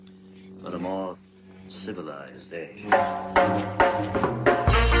of a more civilized age.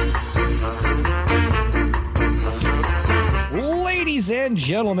 Ladies and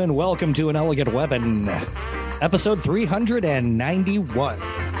gentlemen, welcome to An Elegant Weapon, episode 391.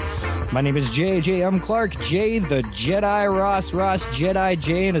 My name is J.J.M. Clark, J, the Jedi Ross, Jedi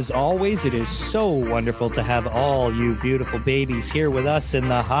J, and as always, it is so wonderful to have all you beautiful babies here with us in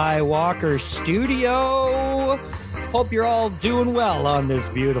the High Walker studio. Hope you're all doing well on this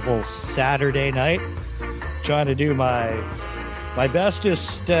beautiful Saturday night. Trying to do my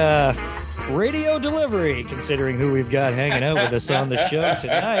bestest radio delivery, considering who we've got hanging out with us on the show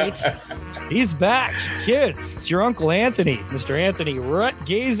tonight. He's back, kids. It's your Uncle Anthony, Mr. Anthony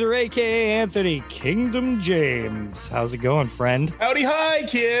Rutgazer, a.k.a. Anthony Kingdom James. How's it going, friend? Howdy hi,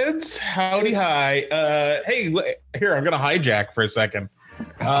 kids. Howdy hi. Hey, here, I'm going to hijack for a second.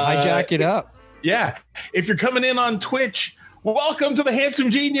 Hijack it up. Yeah. If you're coming in on Twitch, welcome to the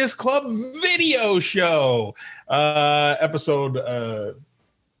Handsome Genius Club video show. Episode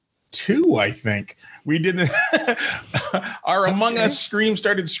 2, I think. We didn't. Our Among Us stream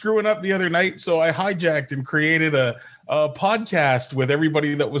started screwing up the other night, so I hijacked and created a podcast with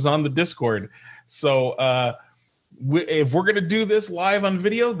everybody that was on the Discord. So if we're going to do this live on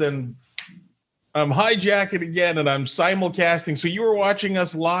video, then I'm hijacking again and I'm simulcasting. So you were watching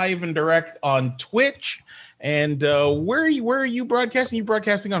us live and direct on Twitch. And where are you broadcasting? You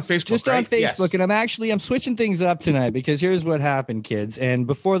broadcasting on Facebook? Just right? on Facebook, yes. and I'm switching things up tonight because here's what happened, kids. And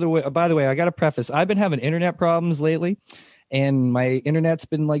by the way, I got to preface, I've been having internet problems lately, and my internet's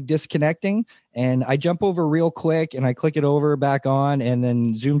been like disconnecting. And I jump over real quick, and I click it over back on, and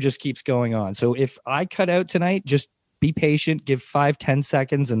then Zoom just keeps going on. So if I cut out tonight, just be patient, give 5-10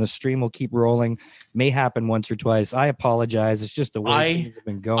 seconds, and the stream will keep rolling. May happen once or twice. I apologize. It's just the way things have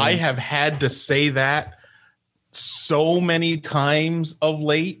been going. I have had to say that so many times of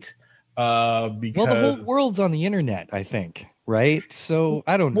late because the whole world's on the internet, I think, right? So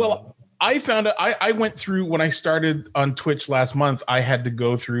I don't know. Well, I found out I went through when I started on Twitch last month. I had to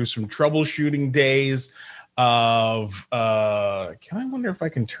go through some troubleshooting days of I wonder if I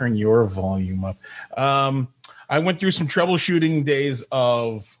can turn your volume up. I went through some troubleshooting days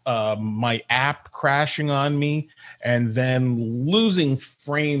of my app crashing on me and then losing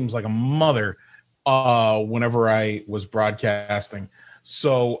frames like a mother whenever I was broadcasting.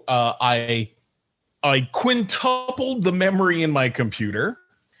 So I quintupled the memory in my computer,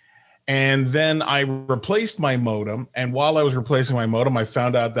 and then I replaced my modem. And while I was replacing my modem, I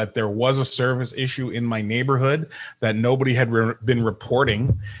found out that there was a service issue in my neighborhood that nobody had been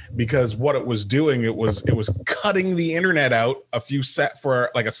reporting, because what it was doing, it was cutting the internet out for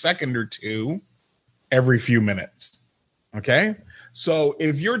like a second or two every few minutes. Okay, so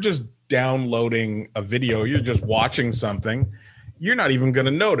if you're just downloading a video, you're just watching something, you're not even going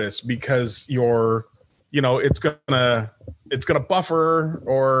to notice because it's gonna buffer,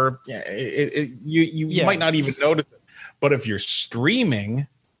 or you might not even notice it. But if you're streaming,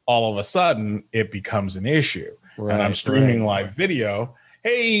 all of a sudden it becomes an issue. Right, and I'm streaming live video.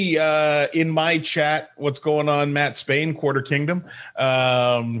 Hey, in my chat, what's going on, Matt Spain, Quarter Kingdom?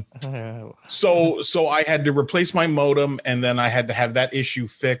 So I had to replace my modem, and then I had to have that issue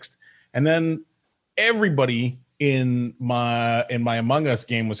fixed. And then everybody in my Among Us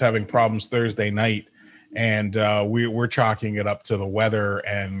game was having problems Thursday night, and we're chalking it up to the weather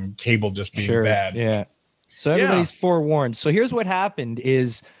and cable just being bad. Yeah. So everybody's forewarned. So here's what happened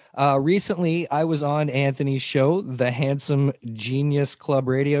is recently I was on Anthony's show, the Handsome Genius Club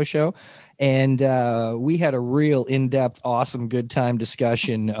radio show, and we had a real in-depth, awesome, good time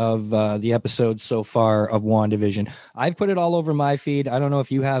discussion of the episodes so far of WandaVision. I've put it all over my feed. I don't know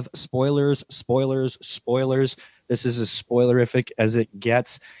if you have spoilers. This is as spoilerific as it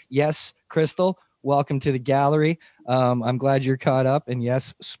gets. Yes, Crystal, welcome to the gallery. I'm glad you're caught up. And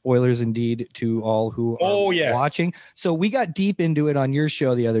yes, spoilers indeed to all who are watching. So we got deep into it on your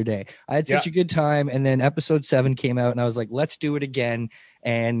show the other day. I had such a good time. And then episode 7 came out, and I was like, let's do it again.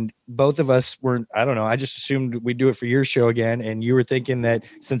 And both of us were, I don't know, I just assumed we'd do it for your show again. And you were thinking that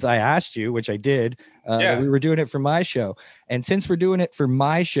since I asked you, which I did, that we were doing it for my show. And since we're doing it for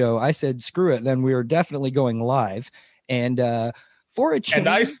my show, I said, screw it. Then we were definitely going live. And for a change,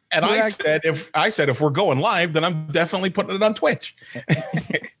 I said if we're going live, then I'm definitely putting it on Twitch.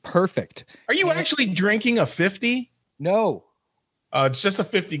 Perfect. Are you actually drinking a 50? No. It's just a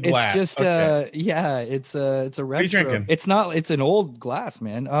 50 glass. It's just it's a retro. It's not. It's an old glass,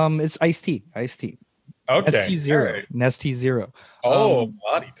 man. It's iced tea. Okay. ST Zero. Right. Nestea Zero. Oh,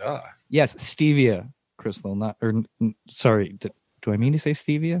 bloody duh. Yes, stevia, Crystal. Sorry. Do I mean to say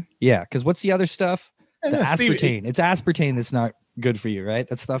stevia? Yeah. Because what's the other stuff? The aspartame. It's aspartame that's not good for you, right?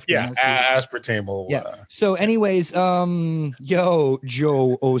 That stuff. Yeah, aspartame. Yeah. So, anyways, yo,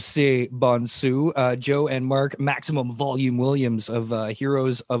 Joe Ose Bonsu, Joe and Mark Maximum Volume Williams of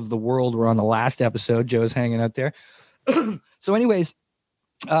Heroes of the World were on the last episode. Joe's hanging out there. So, anyways,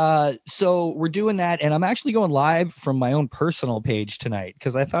 so we're doing that, and I'm actually going live from my own personal page tonight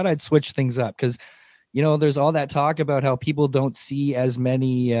because I thought I'd switch things up because, you know, there's all that talk about how people don't see as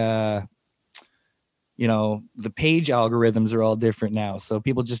many. You know, the page algorithms are all different now, so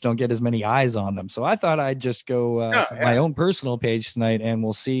people just don't get as many eyes on them. So I thought I'd just go my own personal page tonight, and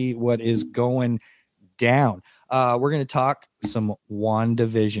we'll see what is going down. We're going to talk some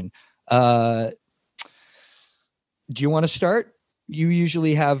WandaVision. Do you want to start? You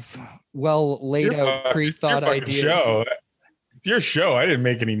usually have well laid out pre-thought ideas. Show. Your show. I didn't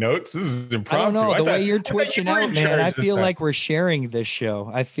make any notes. This is impromptu. I don't know. The way you're twitching out, man, I feel like we're sharing this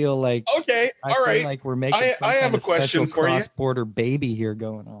show. I feel like okay, all right. Like we're making I have a question for you. Cross-border baby here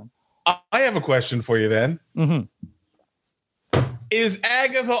going on. I have a question for you then. Mm-hmm. Is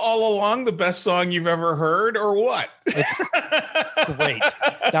Agatha All Along the best song you've ever heard, or what? It's great.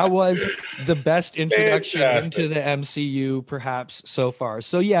 That was the best introduction into the MCU, perhaps, so far.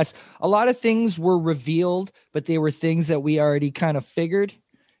 So, yes, a lot of things were revealed, but they were things that we already kind of figured.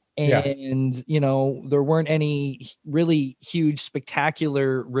 And, you know, there weren't any really huge,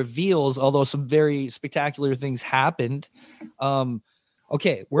 spectacular reveals, although some very spectacular things happened.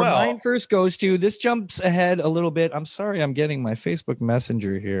 Okay, mine first goes to, this jumps ahead a little bit. I'm sorry, I'm getting my Facebook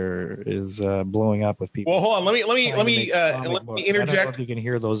Messenger here is blowing up with people. Well, hold on. Let me interject. I don't know if you can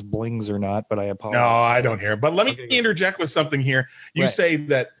hear those blings or not, but I apologize. No, I don't hear. But let me interject with something here. You say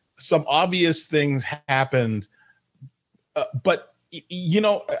that some obvious things happened, but you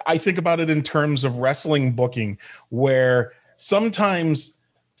know, I think about it in terms of wrestling booking, where sometimes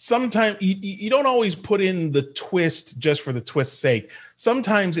you don't always put in the twist just for the twist's sake.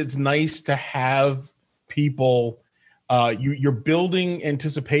 Sometimes it's nice to have people, you're building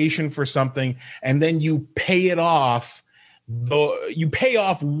anticipation for something, and then you pay it off. You pay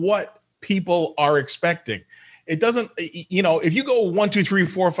off what people are expecting. It doesn't, you know, if you go 1, 2, 3,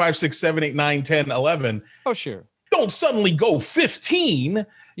 4, 5, 6, 7, 8, 9, 10, 11. Oh, sure. Don't suddenly go 15.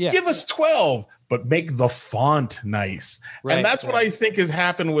 Yeah. Give us 12, but make the font nice. Right, and that's what I think has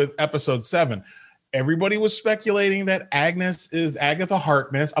happened with episode 7. Everybody was speculating that Agnes is Agatha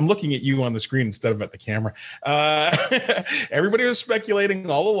Harkness. I'm looking at you on the screen instead of at the camera. Everybody was speculating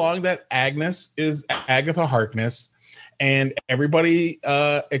all along that Agnes is Agatha Harkness. And everybody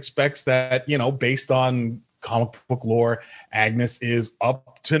expects that, you know, based on comic book lore, Agnes is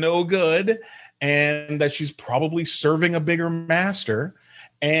up to no good and that she's probably serving a bigger master.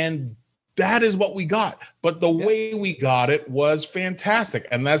 And that is what we got. But the way we got it was fantastic.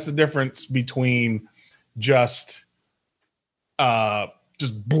 And that's the difference between just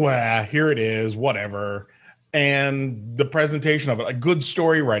blah, here it is, whatever, and the presentation of it. A good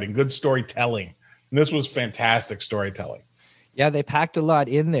story writing, good storytelling. And this was fantastic storytelling. Yeah, they packed a lot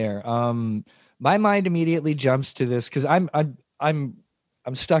in there. My mind immediately jumps to this because I'm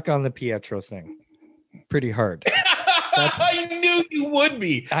stuck on the Pietro thing pretty hard. I knew you would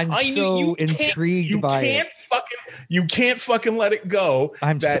be. I'm so intrigued by it. You can't fucking let it go.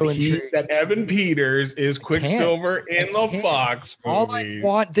 I'm so intrigued that Evan Peters is Quicksilver in the Fox movie. All I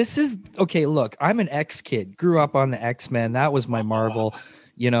want, this is okay. Look, I'm an X kid. Grew up on the X-Men. That was my Marvel,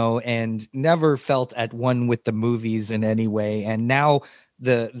 you know, and never felt at one with the movies in any way. And now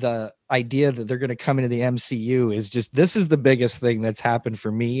the idea that they're going to come into the MCU is just, this is the biggest thing that's happened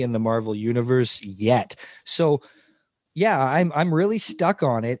for me in the Marvel universe yet. So yeah, I'm really stuck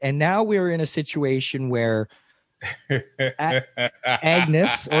on it. And now we're in a situation where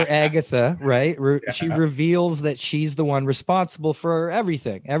Agnes or Agatha, right? She reveals that she's the one responsible for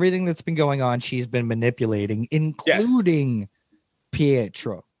everything that's been going on. She's been manipulating, including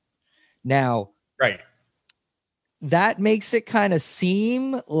Pietro. Now, right. That makes it kind of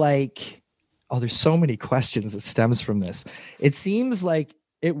seem like, oh, there's so many questions that stems from this. It seems like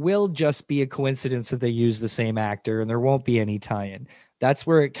it will just be a coincidence that they use the same actor and there won't be any tie-in. That's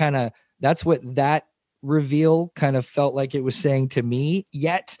where it that's what that reveal kind of felt like it was saying to me,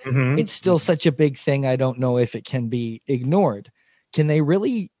 yet it's still such a big thing. I don't know if it can be ignored. Can they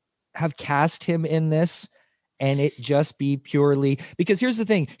really have cast him in this and it just be purely, because here's the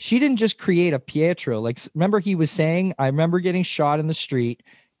thing. She didn't just create a Pietro. Like, remember he was saying, I remember getting shot in the street.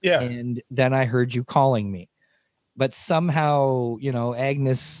 Yeah. And then I heard you calling me. But somehow, you know,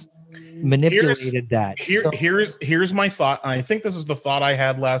 Agnes manipulated that. Here's my thought. And I think this is the thought I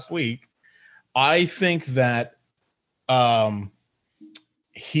had last week. I think that it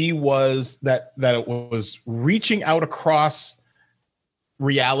was reaching out across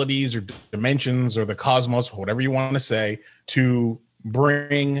realities or dimensions or the cosmos, whatever you want to say, to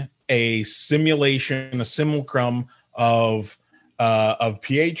bring a simulation, a simulacrum of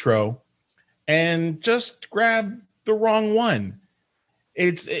Pietro, and just grab the wrong one.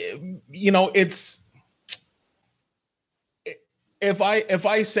 It's if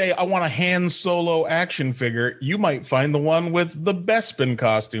I say I want a Han Solo action figure, you might find the one with the Bespin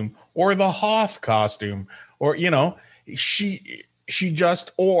costume or the Hoth costume, or she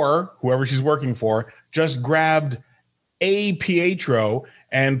just, or whoever she's working for, just grabbed a Pietro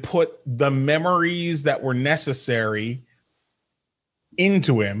and put the memories that were necessary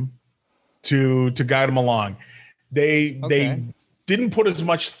into him to guide him along. They didn't put as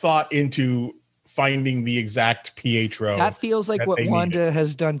much thought into finding the exact Pietro. That feels like what Wanda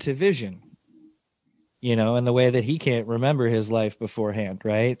has done to Vision, in the way that he can't remember his life beforehand,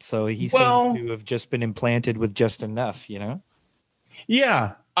 right? So he seems to have just been implanted with just enough,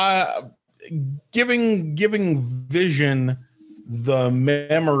 Yeah. Giving Vision the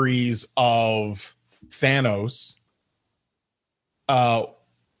memories of Thanos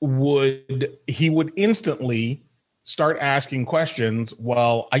he would instantly start asking questions.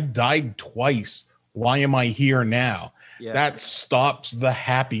 Well, I died twice. Why am I here now? Yeah. That stops the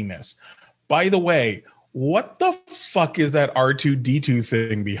happiness. By the way, what the fuck is that R2-D2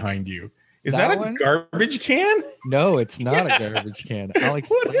 thing behind you? Is that a garbage can? No, it's not a garbage can. I'll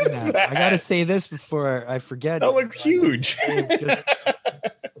explain that. I got to say this before I forget. That looks huge.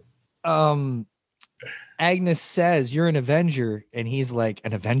 Agnes says, "You're an Avenger," and he's like,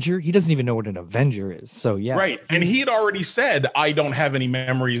 "An Avenger?" He doesn't even know what an Avenger is. So yeah, right. And he had already said, "I don't have any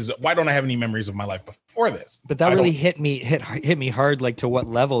memories. Why don't I have any memories of my life before this?" But that really hit me hard. Like, to what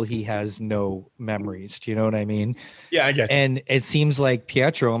level he has no memories? Do you know what I mean? Yeah, I get you. And it seems like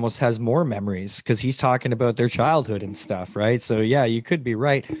Pietro almost has more memories because he's talking about their childhood and stuff, right? So yeah, you could be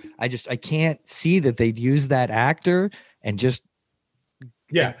right. I can't see that they'd use that actor and just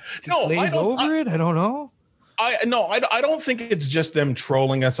glaze over it. I don't know. I don't think it's just them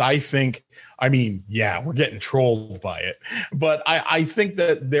trolling us. We're getting trolled by it, but I think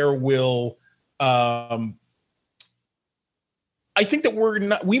that there will. I think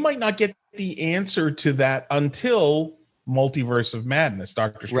that we might not get the answer to that until Multiverse of Madness,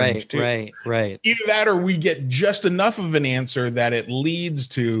 Doctor Strange 2. Right. Either that, or we get just enough of an answer that it leads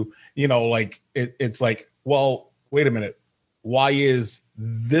to, it's like, well, wait a minute. Why is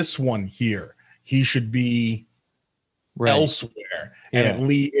this one here? He should be elsewhere. And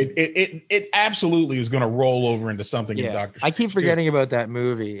it absolutely is going to roll over into something in Doctor Strange. I keep forgetting about that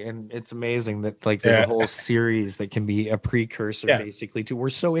movie, and it's amazing that there's a whole series that can be a precursor basically to. We're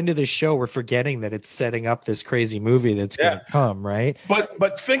so into this show, we're forgetting that it's setting up this crazy movie that's going to come, right?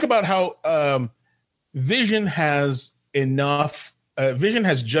 But think about how Vision has enough. Vision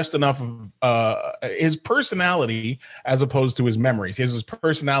has just enough of his personality as opposed to his memories. He has his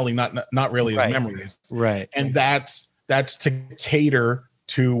personality, not really his memories, right? And that's to cater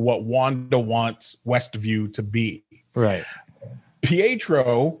to what Wanda wants Westview to be. Right.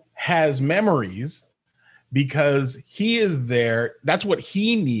 Pietro has memories because he is there. That's what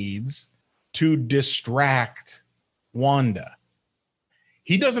he needs to distract Wanda.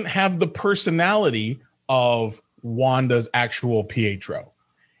 He doesn't have the personality of Wanda's actual Pietro.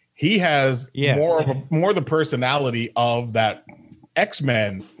 He has more the personality of that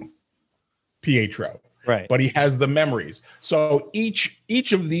X-Men Pietro. Right. But he has the memories. So each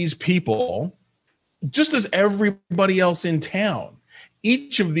of these people, just as everybody else in town,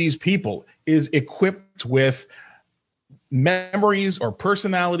 each of these people is equipped with memories or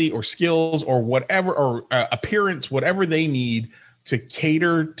personality or skills or whatever, or appearance, whatever they need to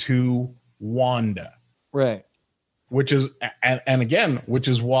cater to Wanda. Right. Which is, which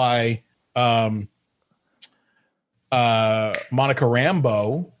is why Monica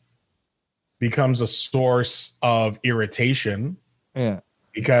Rambeau becomes a source of irritation. Yeah.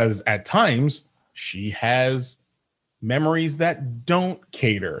 Because at times she has memories that don't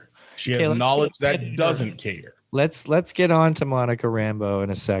cater. She has knowledge that doesn't cater. Let's get on to Monica Rambeau in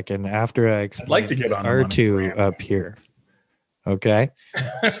a second after I explain. I'd like to get on R2 up here. Okay.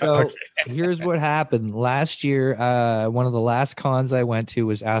 So here's what happened. Last year, one of the last cons I went to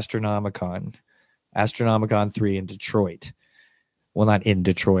was Astronomicon 3 in Detroit. Well, not in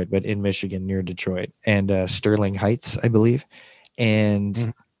Detroit, but in Michigan, near Detroit, and Sterling Heights, I believe.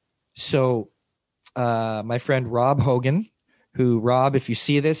 And so my friend Rob Hogan, Rob, if you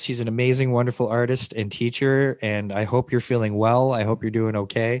see this, he's an amazing, wonderful artist and teacher, and I hope you're feeling well. I hope you're doing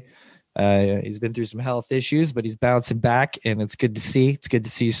okay. He's been through some health issues, but he's bouncing back, and it's good to see. It's good to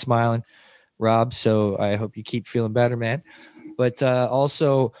see you smiling, Rob. So I hope you keep feeling better, man. But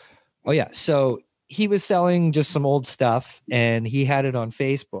also, oh yeah, so he was selling just some old stuff, and he had it on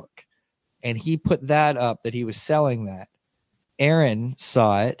Facebook, and he put that up that he was selling that. Aaron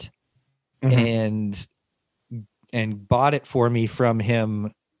saw it and bought it for me from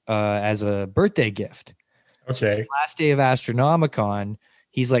him as a birthday gift. Okay. So the last day of Astronomicon,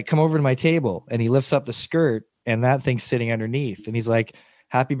 he's like, come over to my table, and he lifts up the skirt, and that thing's sitting underneath, and he's like,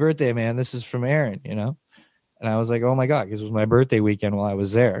 happy birthday, man, this is from Aaron, you know. And I was like, oh my god, because it was my birthday weekend while I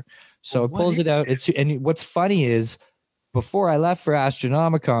was there. So it pulls it out. And what's funny is, before I left for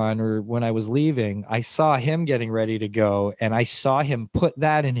Astronomicon, or when I was leaving, I saw him getting ready to go, and I saw him put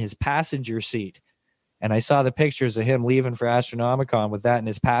that in his passenger seat. And I saw the pictures of him leaving for Astronomicon with that in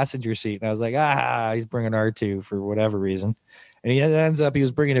his passenger seat. And I was like, he's bringing R2 for whatever reason. And he ends up, he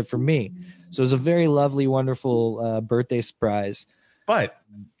was bringing it for me. So it was a very lovely, wonderful birthday surprise. But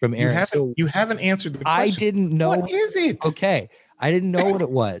from Aaron. You haven't answered the question. I didn't know. What is it? Okay. I didn't know what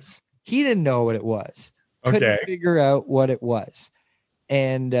it was. He didn't know what it was. Couldn't figure out what it was.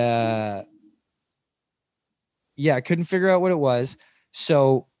 And I couldn't figure out what it was.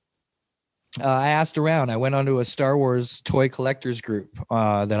 So I asked around. I went onto a Star Wars toy collectors group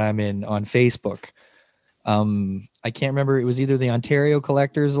that I'm in on Facebook. I can't remember. It was either the Ontario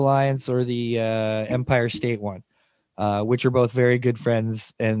Collectors Alliance or the Empire State one, which are both very good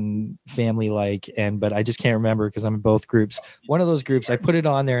friends and family-like. But I just can't remember because I'm in both groups. One of those groups, I put it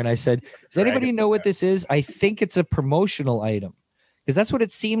on there and I said, does anybody know what this is? I think it's a promotional item. Because that's what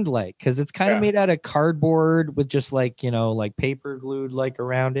it seemed like. Because it's kind of made out of cardboard with just like, you know, like paper glued like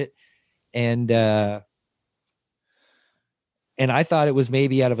around it. And I thought it was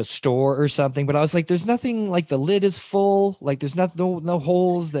maybe out of a store or something, but I was like, there's nothing, like the lid is full, like there's no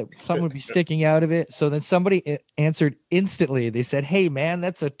holes that something would be sticking out of it. So then somebody answered instantly. They said, hey man,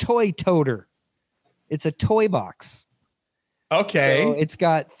 that's a toy toter. It's a toy box. Okay. So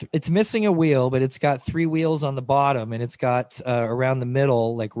it's missing a wheel, but it's got 3 wheels on the bottom, and it's got around the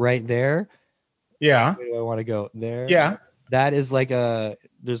middle, like right there. Yeah. Where do I want to go? There. Yeah. That is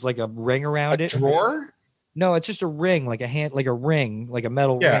there's like a ring around it. Drawer? No, it's just a ring, like a ring, like a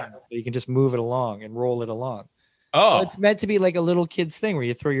metal ring. So you can just move it along and roll it along. Oh, so it's meant to be like a little kid's thing where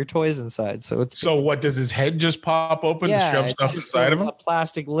you throw your toys inside. So what does his head just pop open to shove stuff inside of him? A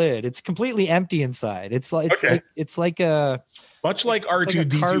plastic lid. It's completely empty inside. It's like a much like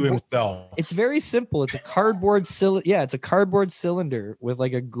R2D2 himself. It's very simple. It's a cardboard cylinder. Yeah, it's a cardboard cylinder with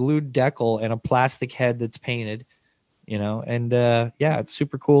like a glued decal and a plastic head that's painted. You know, and it's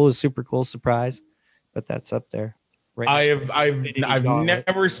super cool. It's a super cool surprise. But that's up there. Right. I've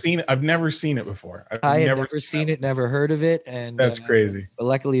never seen it. I've never seen it before. I've never seen it, never heard of it, and that's crazy. But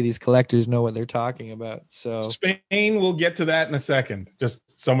luckily, these collectors know what they're talking about. So Spain, we'll get to that in a second. Just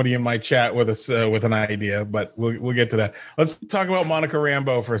somebody in my chat with us with an idea, but we'll get to that. Let's talk about Monica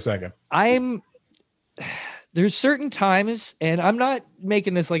Rambeau for a second. There's certain times, and I'm not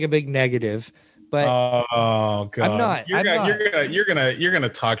making this like a big negative. But oh god, I'm not. You're gonna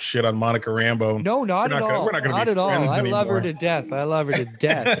talk shit on Monica Rambeau. No, not at all. We're not gonna not be at all. friends I love her to death.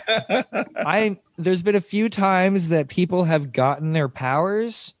 There's been a few times that people have gotten their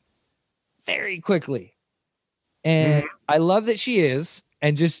powers very quickly, and I love that she is.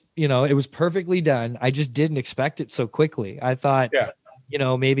 And just it was perfectly done. I just didn't expect it so quickly. I thought,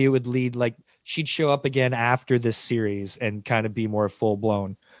 maybe it would lead like she'd show up again after this series and kind of be more full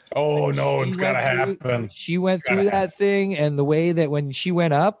blown. Oh no, it's gotta happen. She went through that thing, and the way that when she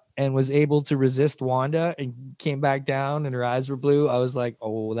went up and was able to resist Wanda and came back down and her eyes were blue, I was like,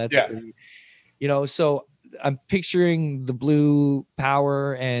 oh, that's pretty, so I'm picturing the blue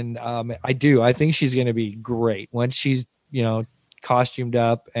power, and I think she's gonna be great once she's costumed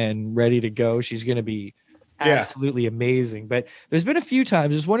up and ready to go. She's gonna be absolutely amazing. But there's been a few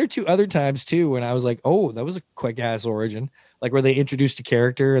times, there's 1 or 2 other times too, when I was like, oh, that was a quick ass origin. Like where they introduced a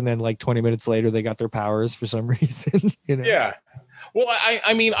character and then like 20 minutes later they got their powers for some reason. Yeah. Well,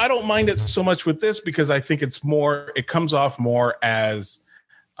 I mean, I don't mind it so much with this because I think it comes off more as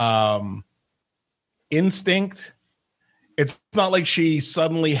instinct. It's not like she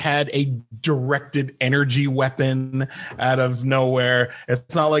suddenly had a directed energy weapon out of nowhere.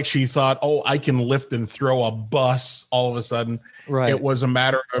 It's not like she thought, oh, I can lift and throw a bus all of a sudden. Right. It was a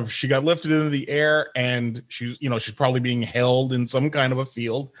matter of she got lifted into the air and she's probably being held in some kind of a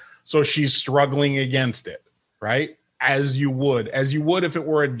field. So she's struggling against it, right? As you would if it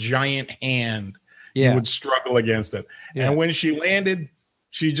were a giant hand, you would struggle against it. Yeah. And when she landed,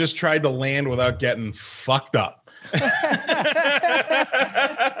 She just tried to land without getting fucked up.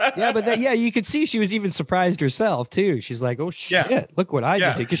 Yeah, but you could see she was even surprised herself too. She's like, "Oh shit, look what I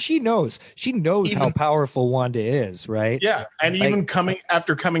just did," because she knows how powerful Wanda is, right? Yeah, and like, even coming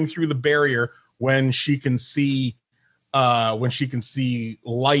through the barrier when she can see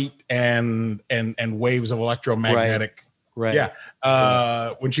light and waves of electromagnetic. Right. Yeah.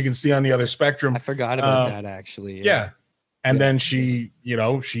 When she can see on the other spectrum. I forgot about that actually. Yeah. And then she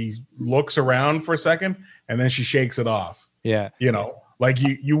looks around for a second and then she shakes it off. Yeah. Like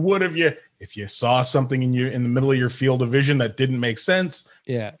you would if you saw something in the middle of your field of vision that didn't make sense.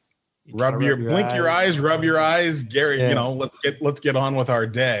 Yeah. Blink your eyes, rub your eyes, Gary, let's get on with our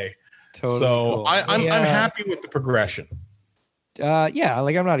day. Totally. So cool. I'm happy with the progression.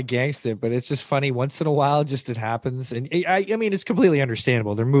 Like I'm not against it, but it's just funny once in a while, just it happens. And I mean, it's completely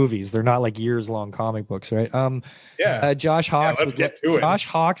understandable. They're movies. They're not like years long comic books, right? Josh Hawks Josh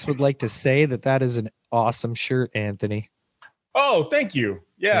Hawks would like to say that is an awesome shirt, Anthony. Oh, thank you.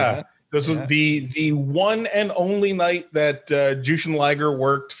 Yeah. This was the one and only night that Jushin Liger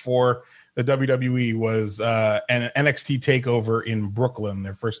worked for the WWE was an NXT takeover in Brooklyn,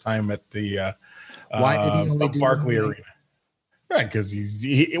 their first time at the Why did he only do Barclay Arena. Right, because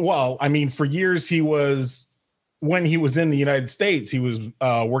for years when he was in the United States, he was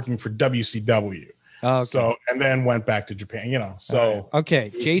working for WCW. Okay. So, and then went back to Japan, so.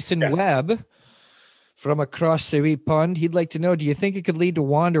 Okay. Jason Webb from across the wee pond, he'd like to know, do you think it could lead to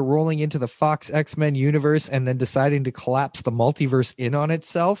Wanda rolling into the Fox X-Men universe and then deciding to collapse the multiverse in on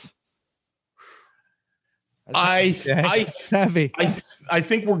itself? I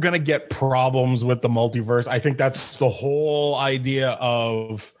think we're going to get problems with the multiverse. I think that's the whole idea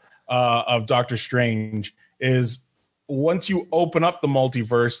of Doctor Strange is once you open up the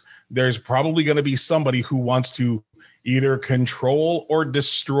multiverse, there's probably going to be somebody who wants to either control or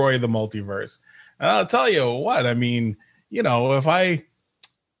destroy the multiverse. And I'll tell you what, I mean, if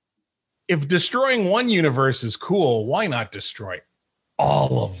destroying one universe is cool, why not destroy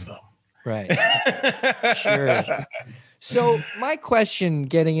all of them? Right. Sure. So my question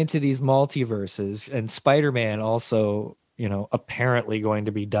getting into these multiverses and Spider-Man also, apparently going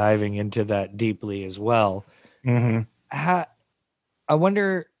to be diving into that deeply as well. Mm-hmm. I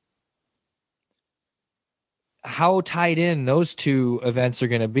wonder how tied in those two events are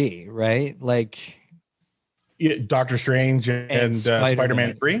going to be, right? Like Doctor Strange and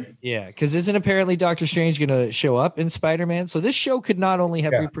Spider-Man 3. Yeah, because isn't apparently Doctor Strange going to show up in Spider-Man? So this show could not only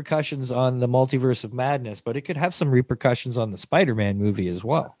have repercussions on the Multiverse of Madness, but it could have some repercussions on the Spider-Man movie as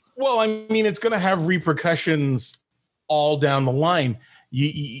well. Well, I mean, it's going to have repercussions all down the line.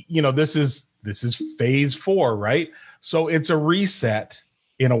 This is phase 4, right? So it's a reset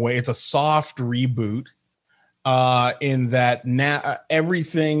in a way. It's a soft reboot. In that now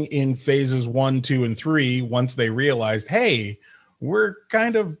everything in phases 1, 2, and 3, once they realized, hey, we're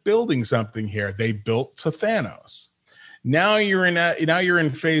kind of building something here. They built to Thanos. Now you're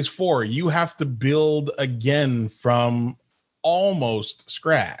in phase 4. You have to build again from almost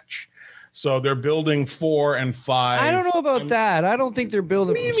scratch. So they're building 4 and 5. I don't know about that. I don't think they're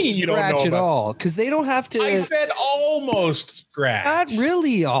building from scratch at all because they don't have to. I said almost scratch. Not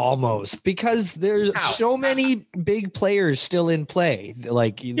really almost because there's so many big players still in play.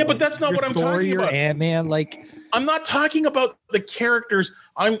 But that's not what I'm talking about. Ant-Man, I'm not talking about the characters.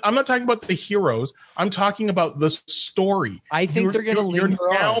 I'm not talking about the heroes. I'm talking about the story. I think they're going to linger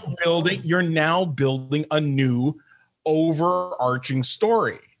on. You're now building a new overarching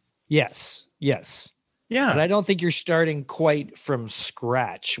story. Yes. Yeah. But I don't think you're starting quite from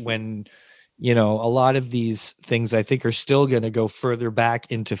scratch when, a lot of these things I think are still going to go further back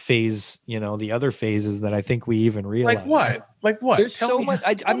into phase, the other phases that I think we even realize. Like what? There's so much.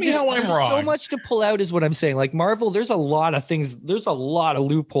 I'm wrong. So much to pull out is what I'm saying. Like Marvel, there's a lot of things. There's a lot of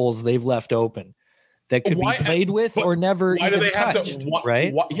loopholes they've left open that could be played with or never even touched.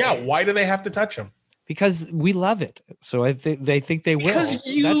 Right? Why do they have to touch them? Because we love it. So I think they will.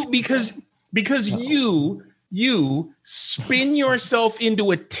 Because you spin yourself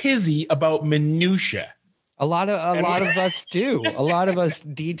into a tizzy about minutia. A lot of us do. A lot of us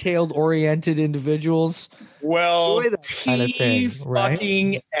detailed oriented individuals. Well,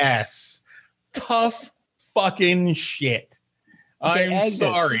 fucking S. Tough fucking shit. Okay, I'm Agnes.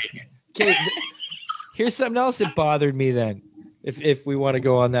 sorry. Okay, here's something else that bothered me then. If we want to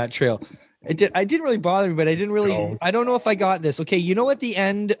go on that trail. I didn't really bother me, but I didn't really. No. I don't know if I got this. Okay, at the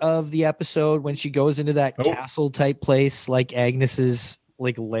end of the episode when she goes into that castle type place, like Agnes's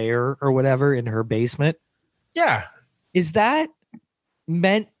lair or whatever in her basement. Yeah, is that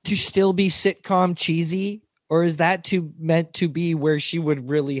meant to still be sitcom cheesy, Or is that meant to be where she would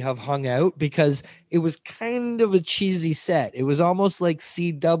really have hung out? Because it was kind of a cheesy set. It was almost like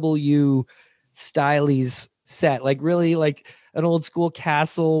CW Stylie's set, like really like an old school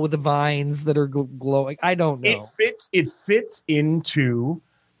castle with the vines that are glowing. I don't know. It fits into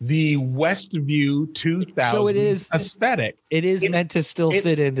the Westview 2000 So it is aesthetic. It is meant to still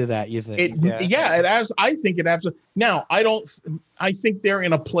fit into that, you think? I think it absolutely. Now, I think they're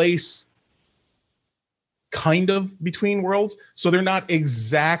in a place kind of between worlds, so they're not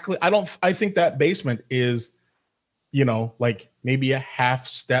exactly. I think that basement is, like maybe a half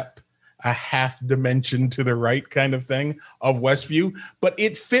step, a half dimension to the right kind of thing of Westview, but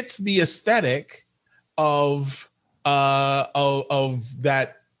it fits the aesthetic of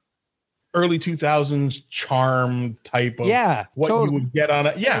that early 2000s charm type of what totally. You would get on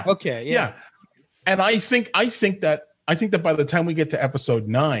it. Yeah. Okay. Yeah. And I think that by the time we get to episode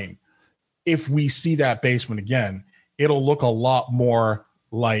 9, if we see that basement again, it'll look a lot more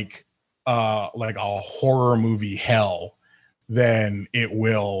like a horror movie hell than it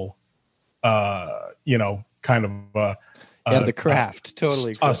will, kind of the Craft,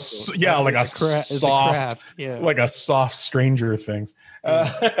 totally. Like a soft, like a soft Stranger Things.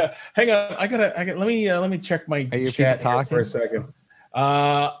 Hang on, I gotta. Let me check my chat here for a second.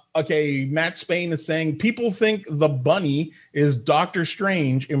 Okay, Matt Spain is saying people think the bunny is Doctor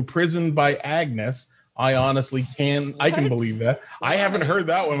Strange imprisoned by Agnes. I honestly can believe that. I haven't heard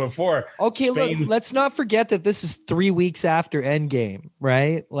that one before. Okay, look, let's not forget that this is 3 weeks after Endgame,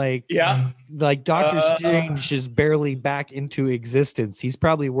 right? Like Doctor Strange is barely back into existence. He's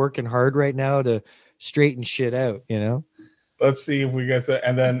probably working hard right now to straighten shit out, Let's see if we get to,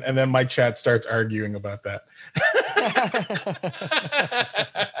 and then my chat starts arguing about that.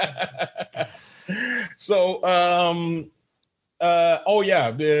 So,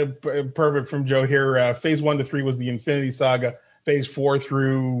 perfect from Joe here. Phase 1 to 3 was the Infinity Saga. Phase 4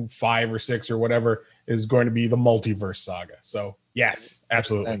 through 5 or 6 or whatever is going to be the Multiverse Saga. So yes,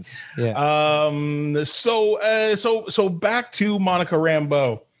 absolutely. Yeah. So back to Monica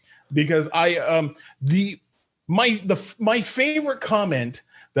Rambeau, because my favorite comment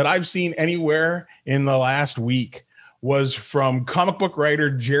that I've seen anywhere in the last week was from comic book writer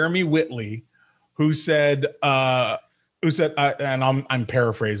Jeremy Whitley, who said, and I'm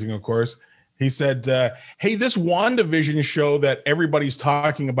paraphrasing, of course. He said, "Hey, this WandaVision show that everybody's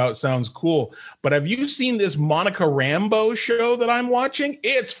talking about sounds cool, but have you seen this Monica Rambeau show that I'm watching?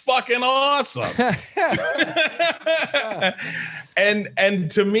 It's fucking awesome."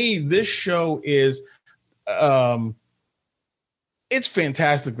 And to me, this show is, it's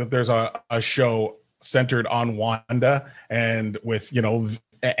fantastic that there's a show centered on Wanda and with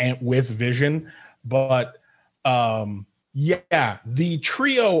Vision, but the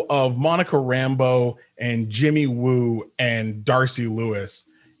trio of Monica Rambeau and Jimmy Woo and Darcy Lewis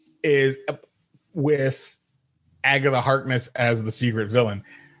is, with Agatha Harkness as the secret villain,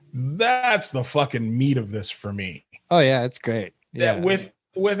 that's the fucking meat of this for me. Oh yeah, it's great. Yeah.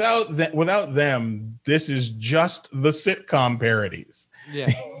 Without them, this is just the sitcom parodies.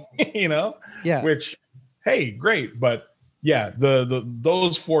 Yeah. Yeah. Which, hey, great, but yeah,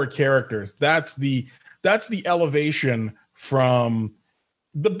 those 4 characters, that's the elevation from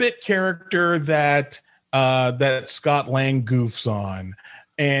the bit character that Scott Lang goofs on,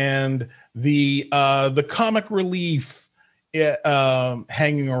 and the comic relief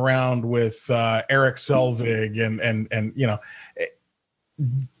hanging around with Eric Selvig, and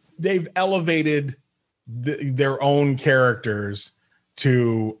they've elevated their own characters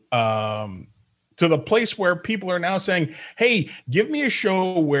to the place where people are now saying, "Hey, give me a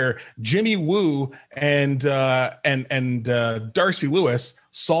show where Jimmy Woo and Darcy Lewis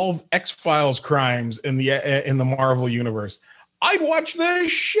solve X-Files crimes in the Marvel universe." I'd watch the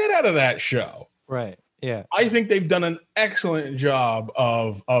shit out of that show. Right. Yeah. I think they've done an excellent job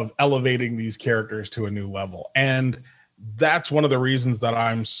of elevating these characters to a new level, and that's one of the reasons that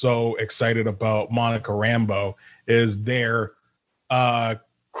I'm so excited about Monica Rambeau is they're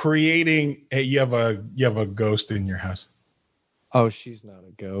creating. Hey, you have a ghost in your house. Oh, she's not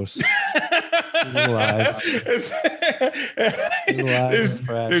a ghost. She's alive.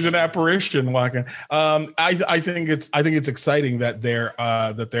 There's an apparition walking. I think it's exciting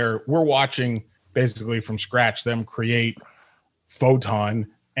that we're watching basically from scratch them create Photon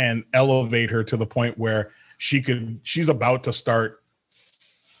and elevate her to the point where she's about to start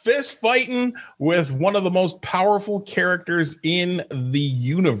fist fighting with one of the most powerful characters in the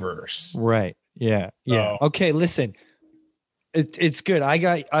universe. Right. Yeah. Yeah. Okay. Listen, it's good.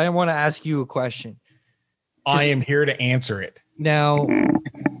 I want to ask you a question. I am here to answer it. Now,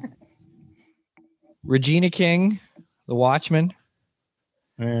 Regina King, The Watchmen.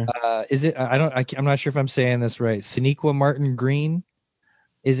 Yeah. Is it? I'm not sure if I'm saying this right. Sonequa Martin Green.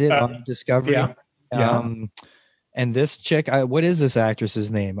 Is it on Discovery? Yeah. Yeah. And this chick, what is this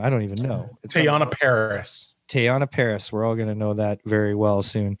actress's name? I don't even know. It's Teyana Paris. Teyana Paris. We're all going to know that very well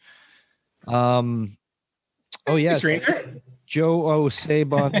soon. Oh yes. Stranger. Joe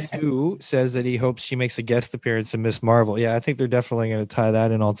Osebonsu says that he hopes she makes a guest appearance in Miss Marvel. Yeah, I think they're definitely going to tie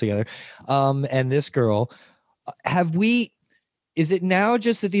that in all together. And this girl, is it now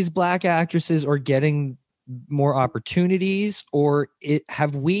just that these black actresses are getting more opportunities, or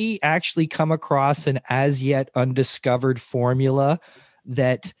have we actually come across an as yet undiscovered formula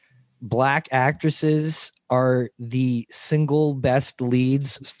that black actresses are the single best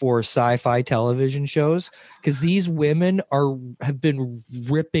leads for sci-fi television shows? Because these women have been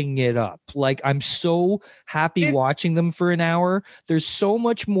ripping it up. Like, I'm so happy watching them for an hour. There's so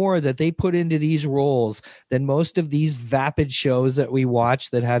much more that they put into these roles than most of these vapid shows that we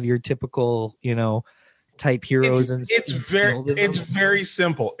watch that have your typical, type heroes. It's very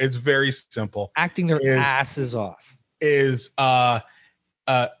simple. It's very simple. Acting their asses off. Is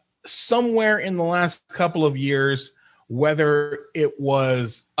somewhere in the last couple of years, whether it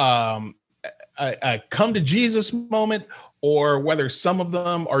was a come to Jesus moment, or whether some of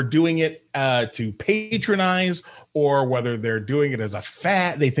them are doing it to patronize, or whether they're doing it as a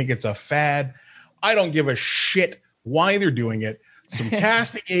fad, they think it's a fad. I don't give a shit why they're doing it. Some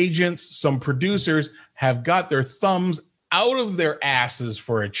casting agents, some producers have got their thumbs out of their asses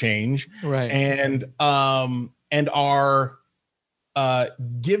for a change, right? And are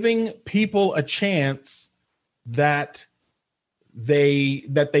giving people a chance that they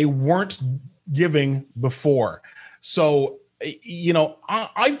weren't giving before. So,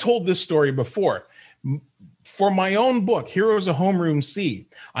 I've told this story before. For my own book, Heroes of Homeroom C,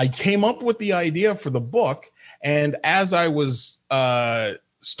 I came up with the idea for the book, and as I was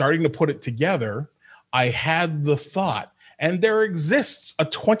starting to put it together, I had the thought, and there exists a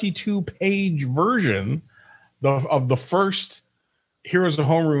 22-page version of the first Heroes of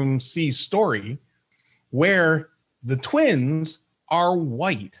Homeroom C story where the twins are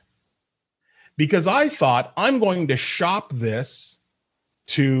white, because I thought, I'm going to shop this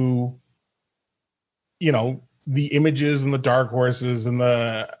to, the Images and the Dark Horses and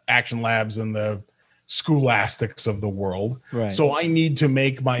the Action Labs and the Scholastics of the world. Right. So I need to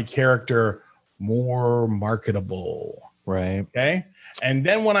make my character more marketable. Right. Okay. And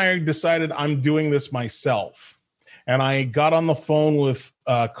then when I decided I'm doing this myself, and I got on the phone with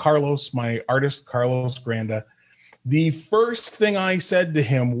Carlos, my artist, Carlos Granda, the first thing I said to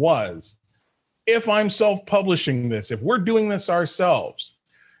him was, if I'm self-publishing this, if we're doing this ourselves,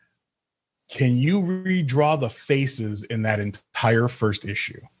 can you redraw the faces in that entire first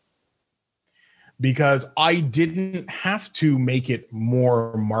issue? Because I didn't have to make it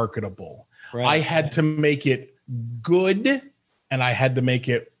more marketable. Right. I had to make it good, and I had to make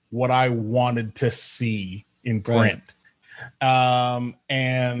it what I wanted to see in print. Right.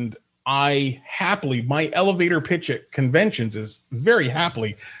 And I happily, my elevator pitch at conventions is very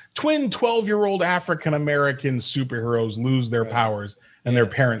happily, twin 12-year-old African-American superheroes lose their powers and their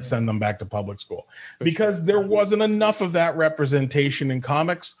parents send them back to public school. Because there wasn't enough of that representation in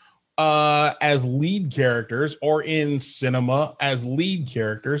comics as lead characters, or in cinema as lead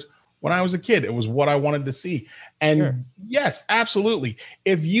characters when I was a kid. It was what I wanted to see. And yes, absolutely.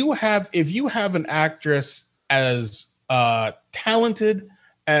 If you have an actress as talented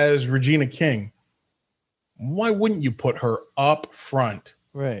as Regina King, why wouldn't you put her up front?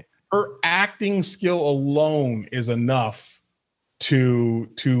 Right. Her acting skill alone is enough to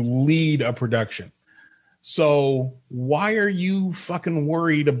lead a production. So why are you fucking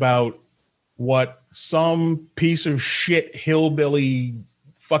worried about what some piece of shit hillbilly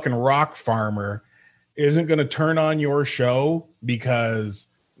fucking rock farmer isn't going to turn on your show because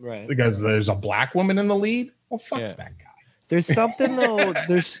there's a black woman in the lead? Well, fuck that guy. There's something though.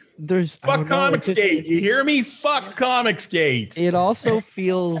 There's fuck Comicsgate. You hear me? Fuck Comicsgate. It also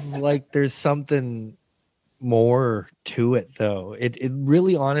feels like there's something more to it though. It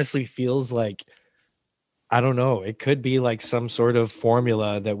really honestly feels like, I don't know, it could be like some sort of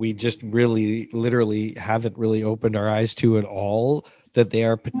formula that we just really literally haven't really opened our eyes to at all, that they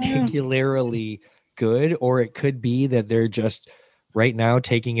are particularly good, or it could be that they're just right now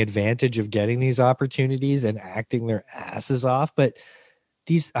taking advantage of getting these opportunities and acting their asses off. But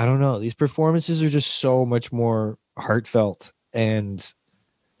these, I don't know, these performances are just so much more heartfelt. And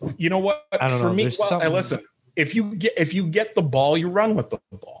you know what? I don't for know. me, listen, if you get the ball, you run with the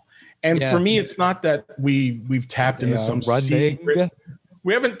ball. And for me, it's not that we've tapped into some secret.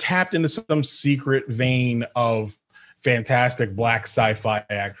 We haven't tapped into some secret vein of fantastic black sci-fi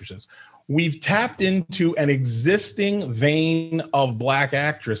actresses. We've tapped into an existing vein of black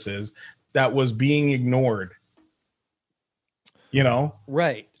actresses that was being ignored. You know,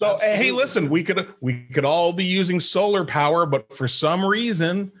 right? So Absolutely. hey, listen, we could all be using solar power, but for some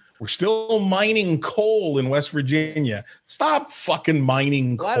reason we're still mining coal in West Virginia. Stop fucking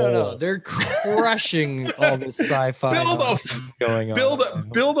mining coal. Well, I don't know. They're crushing all this sci-fi going on.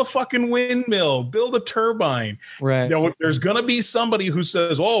 Build a fucking windmill. Build a turbine. Right. You know, there's gonna be somebody who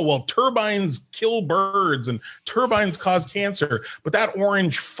says, "Oh, well, turbines kill birds and turbines cause cancer," but that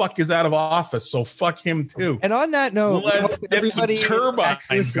orange fuck is out of office, so fuck him too. And on that note, Let's get everybody some turbines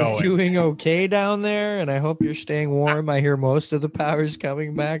is doing okay down there, and I hope you're staying warm. I hear most of the power's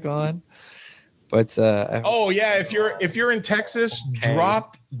coming back on. But oh yeah, if you're in Texas,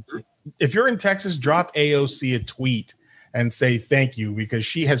 drop AOC a tweet and say thank you, because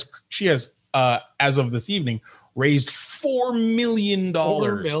she has as of this evening raised $4 million.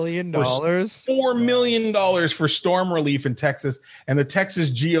 $4 million. $4 million for storm relief in Texas, and the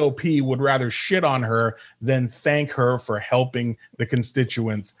Texas GOP would rather shit on her than thank her for helping the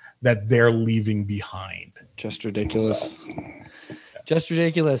constituents that they're leaving behind. Just ridiculous. Just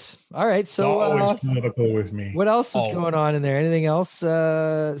ridiculous. All right. So always political with me. What else is going on in there? Anything else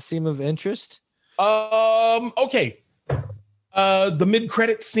seem of interest? Okay. The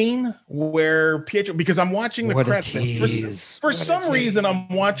mid-credit scene where Pietro, because I'm watching the credits. For some reason, I'm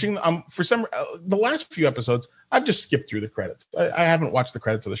watching. The last few episodes, I've just skipped through the credits. I haven't watched the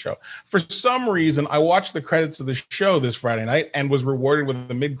credits of the show. For some reason, I watched the credits of the show this Friday night and was rewarded with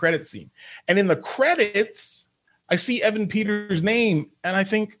the mid-credit scene. And in the credits, I see Evan Peters' name, and I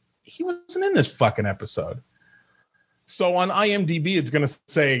think he wasn't in this fucking episode. So on IMDb, it's going to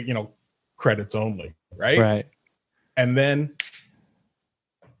say, credits only, right? Right. And then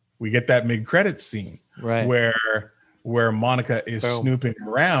we get that mid-credits scene, right, where Monica is snooping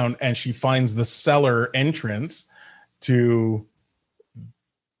around, and she finds the cellar entrance to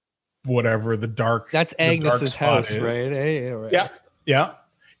whatever the dark. That's Agnes's house, right? Right? Yeah.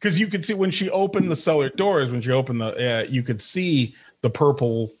 Because you could see when she opened the cellar doors, you could see the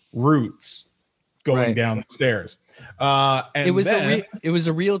purple roots going down the stairs. And it was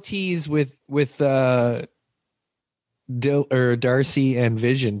a real tease with Darcy and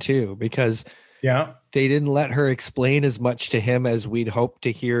Vision too, because they didn't let her explain as much to him as we'd hoped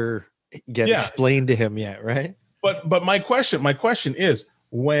to hear get explained to him yet, right? But my question is,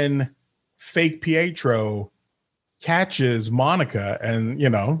 when fake Pietro catches Monica, and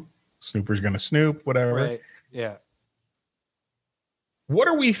Snooper's gonna snoop, whatever. Right. Yeah. What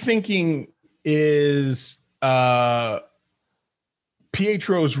are we thinking is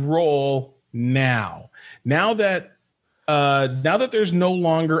Pietro's role now? Now that there's no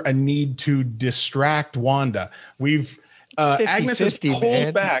longer a need to distract Wanda, we've Agnes has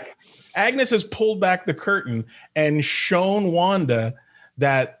pulled back. Agnes has pulled back the curtain and shown Wanda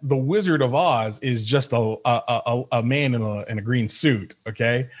that the Wizard of Oz is just a man in a green suit.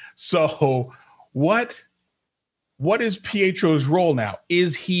 Okay, so what is Pietro's role now?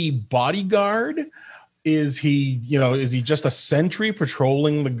 Is he bodyguard? Is he just a sentry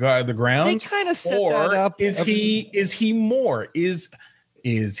patrolling the grounds? They kind of set that up. Is he more? Is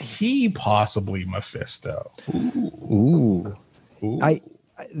he possibly Mephisto? Ooh.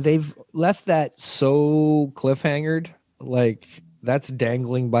 They've left that so cliffhangered, like that's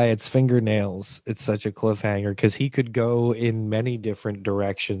dangling by its fingernails. It's such a cliffhanger because he could go in many different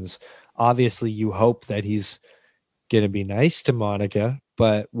directions. Obviously, you hope that he's going to be nice to Monica,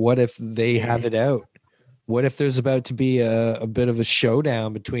 but what if they have it out? What if there's about to be a bit of a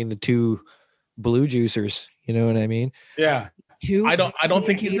showdown between the two blue juicers? You know what I mean? Yeah. I don't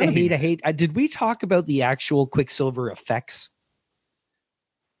think he's going to hate. Did we talk about the actual Quicksilver effects?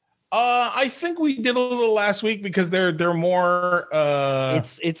 I think we did a little last week because they're more.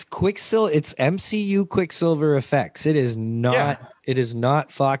 It's Quicksilver. It's MCU Quicksilver effects. It is not. Yeah. It is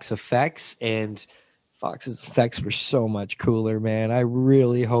not Fox effects, and Fox's effects were so much cooler, man. I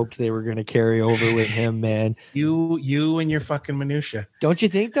really hoped they were going to carry over with him, man. You and your fucking minutia. Don't you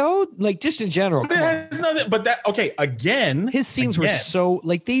think though? Like just in general. Again, his scenes were so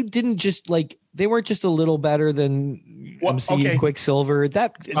like they didn't just like they weren't just a little better than MCU Quicksilver. It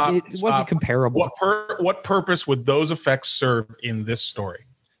wasn't comparable. What purpose would those effects serve in this story?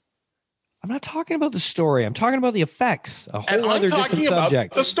 I'm not talking about the story. I'm talking about the effects. A whole other different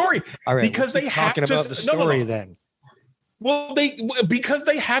subject. The story. All right, because they have to about the story then. Well, because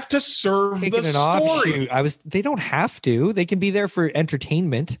they have to serve the story. They don't have to. They can be there for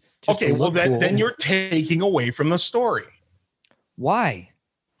entertainment. Okay, well then you're taking away from the story. Why?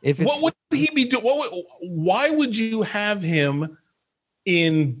 If it's, What would he be doing? Why would you have him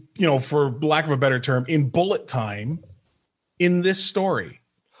in, for lack of a better term, in bullet time in this story?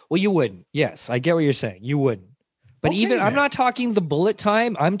 well, you wouldn't. Yes, I get what you're saying. You wouldn't. But Okay, even I'm then. not talking the bullet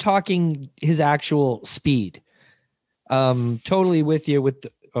time. I'm talking his actual speed. Totally with you with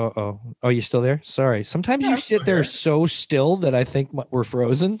the, oh, you still there? Sorry. Sometimes Yeah, you I'm sit still there here. so still that I think we're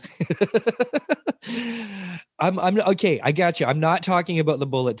frozen. I'm okay. I got you. I'm not talking about the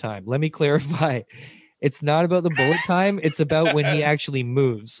bullet time. Let me clarify. It's not about the bullet time. It's about when he actually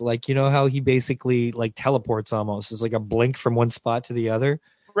moves. Like, you know how he basically like teleports almost. It's like a blink from one spot to the other.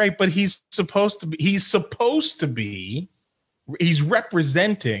 Right, but he's supposed to be he's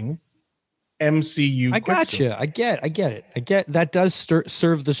representing MCU. I got Quicksilver. you. I get it. I get that does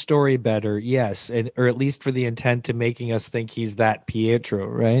serve the story better. Yes. Or at least for the intent to making us think he's that Pietro,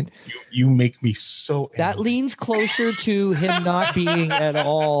 right? You make me so That angry. leans closer to him not being at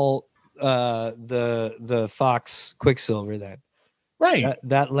all the Fox Quicksilver then. Right.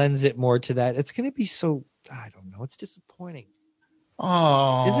 That lends it more to that. It's going to be so, I don't know. It's disappointing.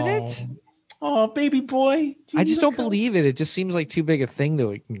 Oh, Isn't it? Oh, baby boy. I just don't believe it. It just seems like too big a thing to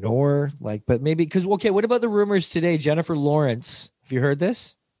ignore. Like, but maybe because what about the rumors today? Jennifer Lawrence. Have you heard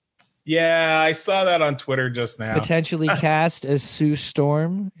this? Yeah, I saw that on Twitter just now. Potentially cast as Sue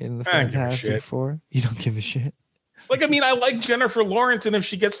Storm in the I don't give a Fantastic shit. Four. You don't give a shit. Like, I mean, I like Jennifer Lawrence, and if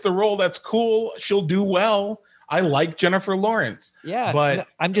she gets the role, that's cool. She'll do well. I like Jennifer Lawrence. Yeah, But no,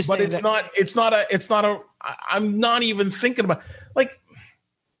 I'm just. but saying it's not a. I'm not even thinking about, like,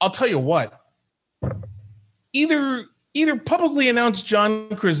 I'll tell you what. Either publicly announce John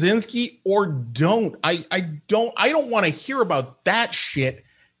Krasinski or don't. I don't want to hear about that shit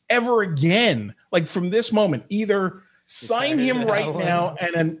ever again. Like, from this moment, either sign him right now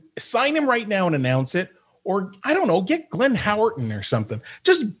and sign him right now and announce it, or I don't know, get Glenn Howerton or something.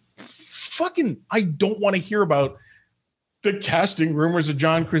 Just fucking, I don't want to hear about the casting rumors of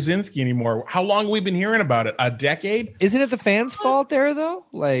John Krasinski anymore. How long have we been hearing about it? A decade? Isn't it the fans' fault there though?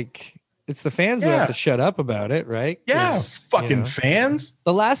 Like, it's the fans who Yeah. have to shut up about it, right? Yeah, 'Cause, fucking fans.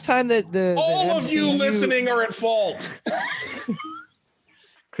 the last time that All of you MCU listening are at fault.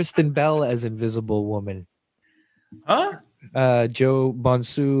 Kristen Bell as Invisible Woman. Huh? Joe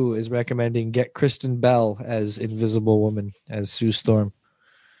Bonsu is recommending get Kristen Bell as Invisible Woman as Sue Storm.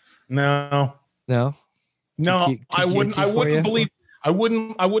 No. No, No, I wouldn't you?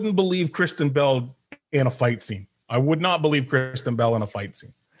 I wouldn't believe Kristen Bell in a fight scene. I would not believe Kristen Bell in a fight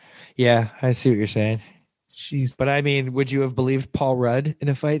scene. Yeah, I see what you're saying. She's But I mean, would you have believed Paul Rudd in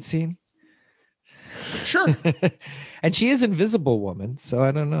a fight scene? sure. And she is Invisible Woman, so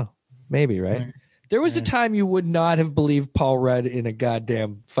I don't know. Maybe, right? Right. There was a time you would not have believed Paul Rudd in a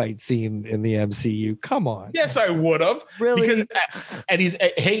goddamn fight scene in the MCU. Come on. Yes, I would have. Really? Because and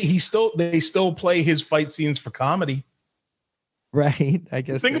they still play his fight scenes for comedy. Right? I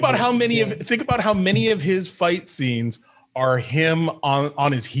guess. Think about how many of his fight scenes are him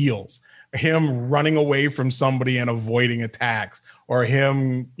on his heels, him running away from somebody and avoiding attacks, or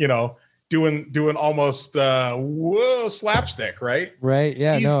him, doing almost slapstick, right? Right?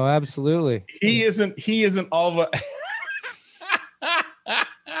 Yeah. He's- No. Absolutely. He isn't all of a.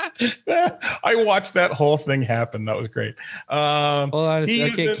 I watched that whole thing happen. That was great. Hold on. he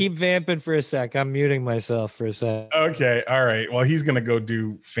Okay, isn't- keep vamping for a sec. I'm muting myself for a sec. Okay, all right. Well, he's gonna go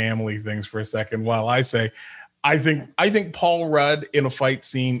do family things for a second while I say, I think Paul Rudd in a fight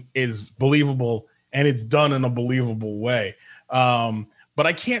scene is believable and it's done in a believable way. But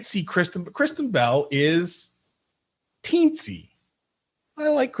I can't see Kristen Bell is teensy. I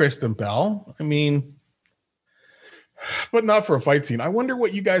like Kristen Bell. I mean, but not for a fight scene. I wonder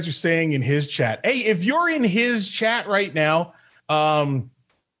what you guys are saying in his chat. Hey, if you're in his chat right now,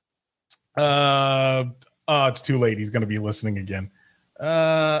 it's too late. He's going to be listening again.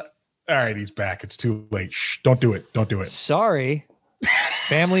 All right, he's back. It's too late. Shh, don't do it. Don't do it. Sorry.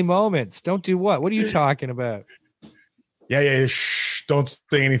 Family moments. Don't do what? What are you talking about? Yeah. Shh, don't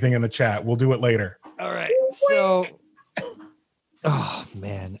say anything in the chat. We'll do it later. All right. So, oh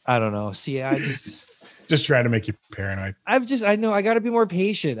man, I don't know. See, I Just trying to make you paranoid. I know I got to be more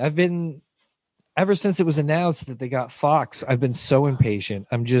patient. I've been, ever since it was announced that they got Fox, I've been so impatient.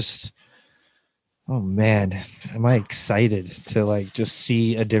 I'm just, oh man, am I excited to like just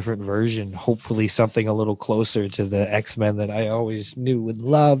see a different version? Hopefully something a little closer to the X-Men that I always knew and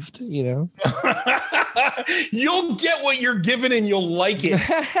loved, You'll get what you're given and you'll like it.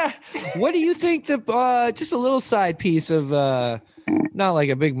 What do you think just a little side piece of not like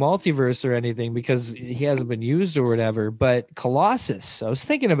a big multiverse or anything because he hasn't been used or whatever, but Colossus. I was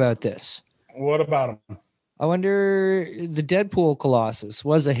thinking about this. What about him? I wonder, the Deadpool Colossus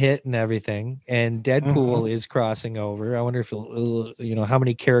was a hit and everything, and Deadpool is crossing over. I wonder if he'll, how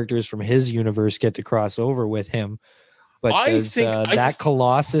many characters from his universe get to cross over with him. But does that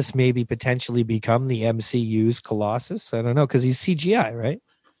Colossus maybe potentially become the MCU's Colossus? I don't know, because he's CGI, right?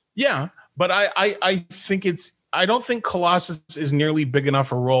 Yeah, but I think I don't think Colossus is nearly big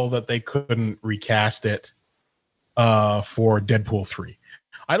enough a role that they couldn't recast it for Deadpool 3.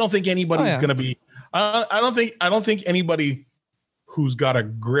 I don't think anybody's going to be. I don't think anybody who's got a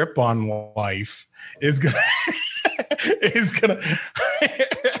grip on life is gonna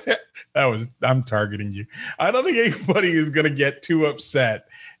I'm targeting you. I don't think anybody is gonna get too upset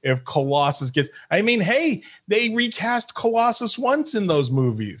if Colossus gets. I mean, hey, they recast Colossus once in those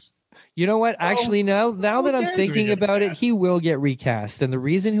movies. You know what? Actually, now that I'm thinking about it, he will get recast. And the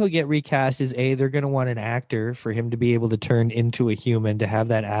reason he'll get recast is they're going to want an actor for him to be able to turn into a human, to have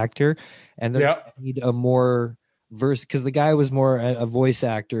that actor. And they need a more because the guy was more a voice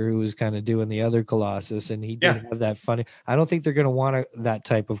actor who was kind of doing the other Colossus, and he didn't have that funny. I don't think they're going to want that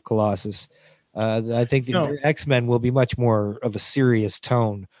type of Colossus. I think the X-Men will be much more of a serious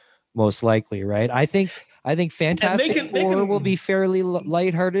tone, most likely, right? I think Fantastic Four will be fairly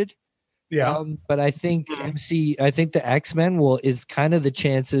lighthearted. Yeah, but I think the X-Men is kind of the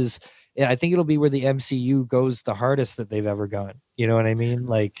chances. Yeah, I think it'll be where the MCU goes the hardest that they've ever gone. You know what I mean?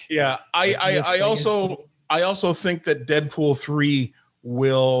 Like, yeah, I also think that Deadpool 3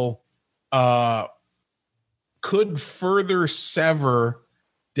 will could further sever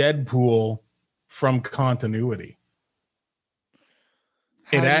Deadpool from continuity.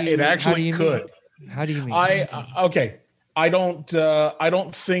 It actually could. How do you mean? Okay. I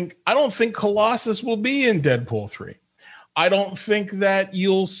don't think Colossus will be in Deadpool 3. I don't think that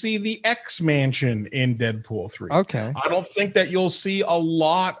you'll see the X Mansion in Deadpool 3. Okay. I don't think that you'll see a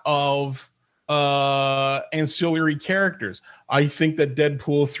lot of ancillary characters. I think that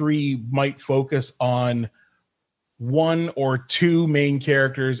Deadpool 3 might focus on one or two main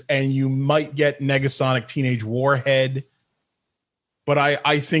characters, and you might get Negasonic Teenage Warhead. But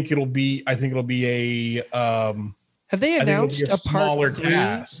I think it'll be a have they announced a part 3?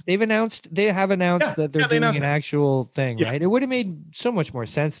 Cast. They have announced that they're doing an actual thing, right? It would have made so much more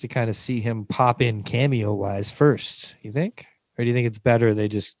sense to kind of see him pop in cameo wise first, you think? Or do you think it's better they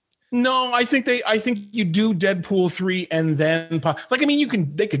just No, I think you do Deadpool 3 and then pop. Like, I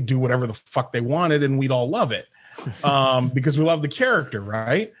mean, they could do whatever the fuck they wanted and we'd all love it. Because we love the character,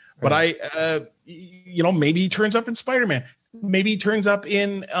 right? But maybe he turns up in Spider-Man. Maybe he turns up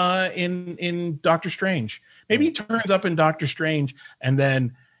in Doctor Strange. Maybe he turns up in Doctor Strange and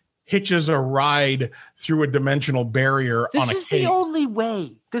then hitches a ride through a dimensional barrier on a cape. This is the only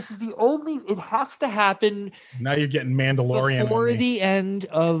way. It has to happen. Now you're getting Mandalorian. Before the end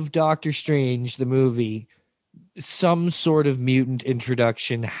of Doctor Strange, the movie, some sort of mutant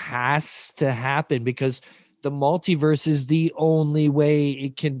introduction has to happen because the multiverse is the only way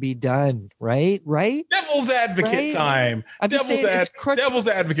it can be done, right? Devil's advocate time. Devil's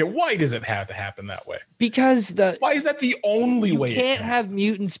advocate. Why does it have to happen that way? Because why is that the only way? You can't have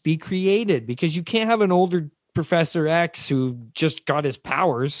mutants be created because you can't have an older Professor X who just got his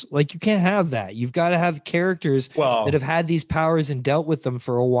powers. Like, you can't have that. You've got to have characters that have had these powers and dealt with them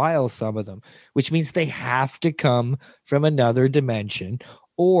for a while, some of them, which means they have to come from another dimension,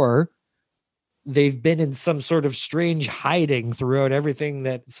 or they've been in some sort of strange hiding throughout everything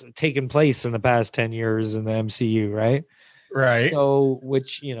that's taken place in the past 10 years in the MCU, right? Right. So,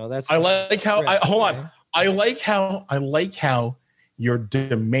 that's I like how you're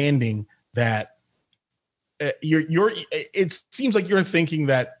demanding that it seems like you're thinking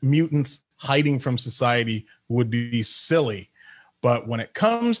that mutants hiding from society would be silly. But when it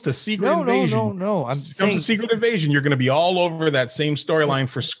comes to Secret Invasion, Secret Invasion, you're going to be all over that same storyline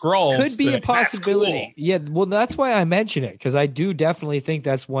for Skrulls. Could be a possibility. Cool. Yeah, well, that's why I mention it, because I do definitely think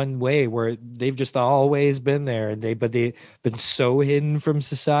that's one way where they've just always been there, but they've been so hidden from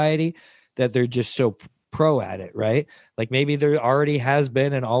society that they're just so pro at it, right? Like, maybe there already has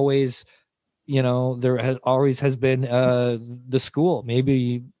been and always, has been the school.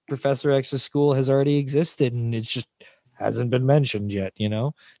 Maybe Professor X's school has already existed, and it's just hasn't been mentioned yet.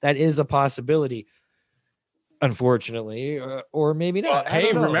 That is a possibility, unfortunately, or maybe not.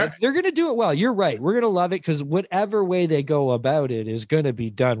 Remember, they're going to do it well. You're right. We're going to love it because whatever way they go about it is going to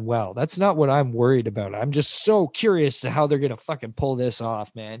be done well. That's not what I'm worried about. I'm just so curious to how they're going to fucking pull this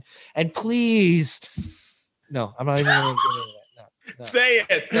off, man. And please, no, I'm not even going to do it. No. Say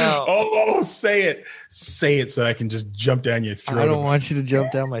it. No. Oh, say it. Say it so I can just jump down your throat. I don't want you to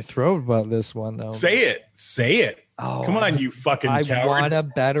jump down my throat about this one, though. Say it. Oh, Come on, you fucking I coward. want a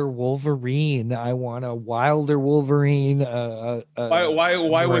better Wolverine. I want a wilder Wolverine. Why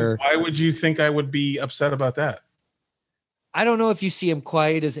would you think I would be upset about that? I don't know if you see him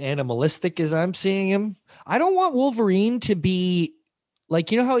quite as animalistic as I'm seeing him. I don't want Wolverine to be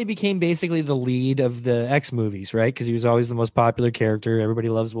like, you know how he became basically the lead of the X movies, right? Because he was always the most popular character. Everybody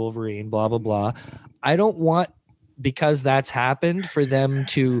loves Wolverine, blah, blah, blah. I don't want, because that's happened, for them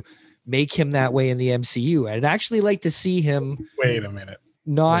to make him that way in the MCU. I'd actually like to see him. Wait a minute.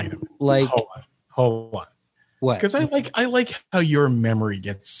 Not like. Hold on. What? Because I like how your memory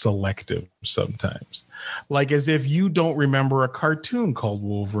gets selective sometimes, like as if you don't remember a cartoon called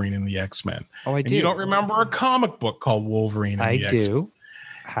Wolverine and the X-Men. Oh, I do. You don't remember a comic book called Wolverine and the X-Men. do.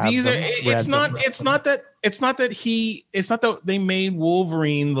 These are. It's not that they made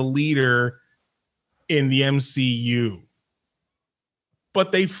Wolverine the leader in the MCU,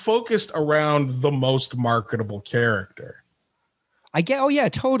 but they focused around the most marketable character. I get, oh yeah,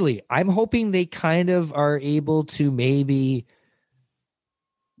 totally. I'm hoping they kind of are able to maybe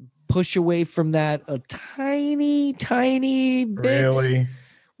push away from that a tiny bit. Really?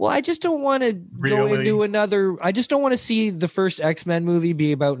 Well, I just don't want to go into another. I just don't want to see the first X-Men movie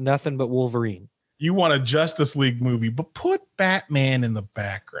be about nothing but Wolverine. You want a Justice League movie, but put Batman in the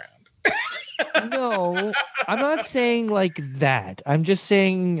background. No, I'm not saying like that. I'm just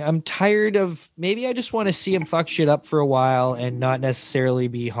saying I'm tired of, maybe I just want to see him fuck shit up for a while and not necessarily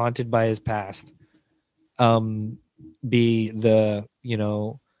be haunted by his past. Be the,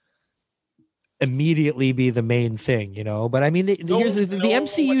 immediately be the main thing, but I mean, here's the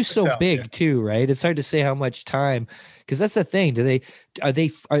MCU is so big too, right? It's hard to say how much time, because that's the thing.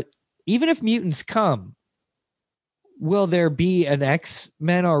 Even if mutants come, will there be an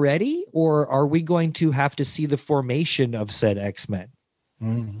X-Men already, or are we going to have to see the formation of said X-Men?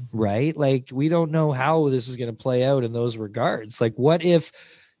 Right? Like, we don't know how this is going to play out in those regards. Like, what if,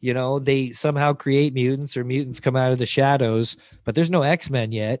 they somehow create mutants, or mutants come out of the shadows, but there's no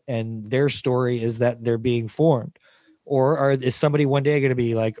X-Men yet, and their story is that they're being formed? Or is somebody one day going to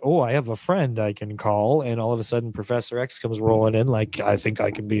be like, oh, I have a friend I can call, and all of a sudden Professor X comes rolling in like, I think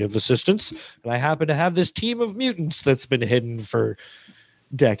I can be of assistance, and I happen to have this team of mutants that's been hidden for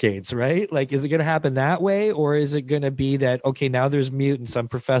decades, right? Like, is it going to happen that way, or is it going to be that, okay, now there's mutants, I'm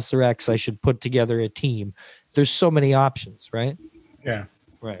Professor X, I should put together a team? There's so many options, right? Yeah.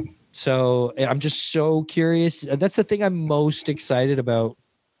 Right. So I'm just so curious. That's the thing I'm most excited about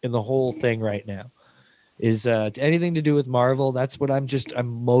in the whole thing right now. Is anything to do with Marvel. That's what I'm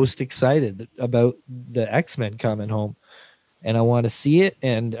most excited about, the X-Men coming home, and I want to see it.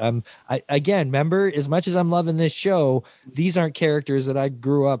 And I remember, as much as I'm loving this show, these aren't characters that I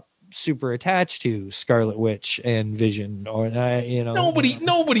grew up super attached to, Scarlet Witch and Vision, or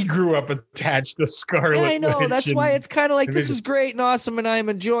nobody grew up attached to Scarlet Witch. I know, that's why it's kind of like, this is great and awesome and I'm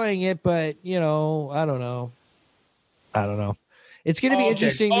enjoying it, but I don't know. It's going to be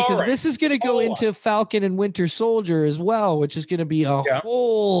interesting, because this is going to go into Falcon and Winter Soldier as well, which is going to be a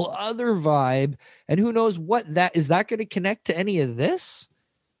whole other vibe. And who knows what that is. That going to connect to any of this?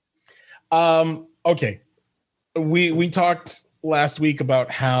 Okay. We talked last week about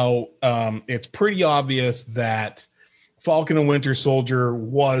how it's pretty obvious that Falcon and Winter Soldier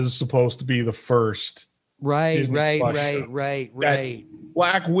was supposed to be the first. Right.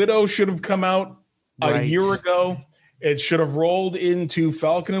 Black Widow should have come out a year ago. It should have rolled into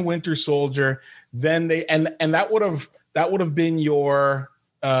Falcon and Winter Soldier. Then that would have been your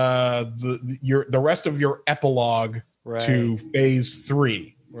the rest of your epilogue to Phase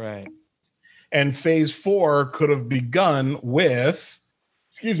 3. Right. And Phase 4 could have begun with,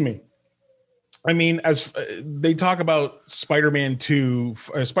 I mean, as they talk about Spider-Man 2,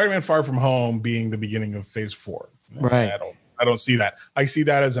 Spider-Man Far From Home being the beginning of Phase 4. Right. I don't see that. I see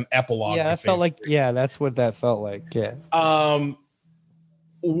that as an epilogue. Yeah, I felt like, that's what that felt like. Yeah.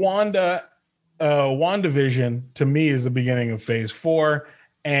 WandaVision to me is the beginning of Phase 4,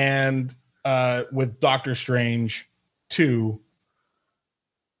 and with Doctor Strange 2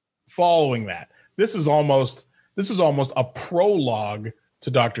 following that. This is almost a prologue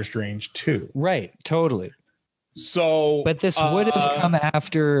to Doctor Strange 2. Right, totally. So, but this would have come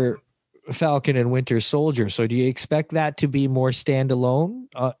after Falcon and Winter Soldier. So do you expect that to be more standalone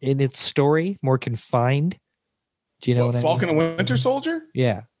in its story, more confined? Do you know what Falcon I mean? and Winter Soldier?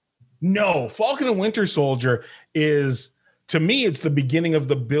 Yeah. No, Falcon and Winter Soldier is, to me, it's the beginning of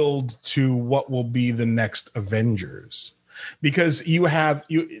the build to what will be the next Avengers. Because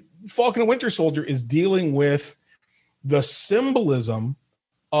Falcon and Winter Soldier is dealing with the symbolism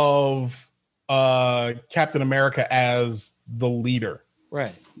of Captain America as the leader.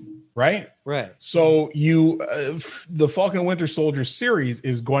 Right. right? Right. So the Falcon and Winter Soldier series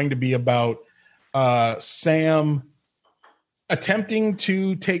is going to be about Sam attempting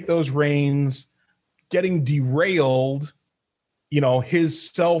to take those reins, getting derailed,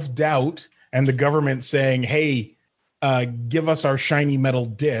 his self-doubt, and the government saying, hey, give us our shiny metal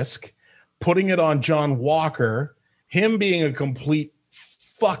disc, putting it on John Walker, him being a complete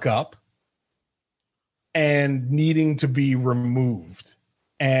fuck up and needing to be removed.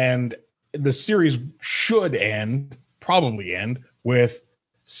 And the series should probably end with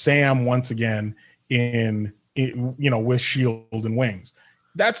Sam once again in with shield and wings.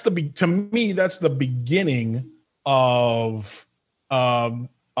 To me, that's the beginning of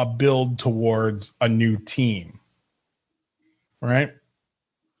a build towards a new team, right?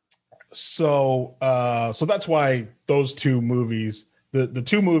 So that's why those two movies, the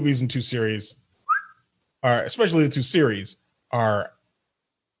two movies and two series, are, especially the two series, are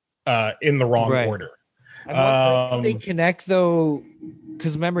in the wrong order. I'm wondering if they connect though,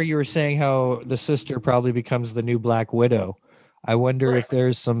 because remember you were saying how the sister probably becomes the new Black Widow. I wonder if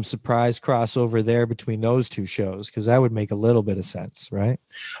there's some surprise crossover there between those two shows, because that would make a little bit of sense, right?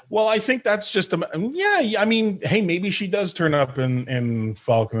 Well, I think that's just I mean, hey, maybe she does turn up in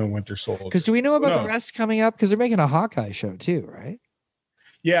Falcon and Winter Soldier. Because do we know about the rest coming up? Because they're making a Hawkeye show too, right?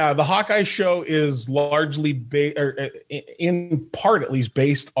 Yeah, the Hawkeye show is largely in part at least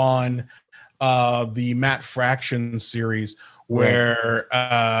based on the Matt Fraction series, where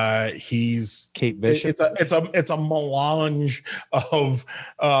he's Kate Bishop. It's a melange of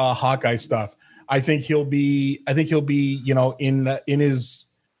Hawkeye stuff. I think he'll be in his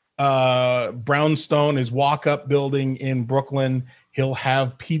brownstone, his walk-up building in Brooklyn. He'll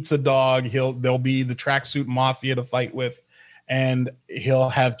have Pizza Dog. There'll be the Tracksuit Mafia to fight with, and he'll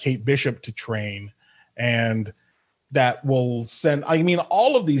have Kate Bishop to train, and that will send. I mean,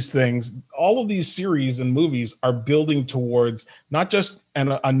 all of these things, all of these series and movies are building towards not just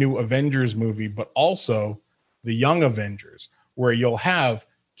a new Avengers movie, but also the Young Avengers, where you'll have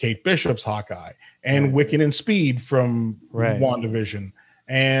Kate Bishop's Hawkeye and Wiccan and Speed from WandaVision,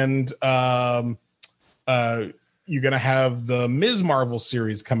 and you're going to have the Ms. Marvel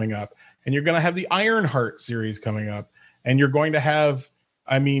series coming up, and you're going to have the Ironheart series coming up, and you're going to have.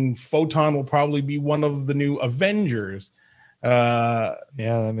 I mean, Photon will probably be one of the new Avengers. Yeah,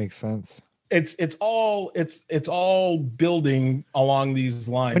 that makes sense. It's all building along these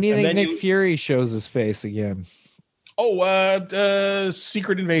lines. When do you think Nick Fury shows his face again?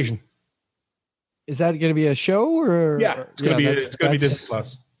 Secret Invasion. Is that going to be a show or? Yeah, it's going to be Disney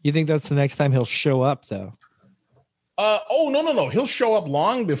Plus. You think that's the next time he'll show up, though? No. He'll show up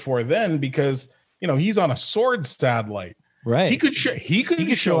long before then because he's on a sword satellite. Right. He could show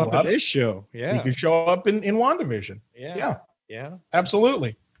up in this show. Yeah. He could show up in WandaVision. Yeah.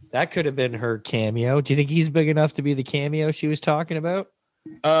 Absolutely. That could have been her cameo. Do you think he's big enough to be the cameo she was talking about?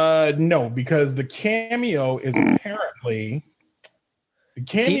 No, because the cameo is apparently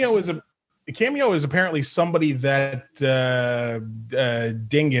apparently somebody that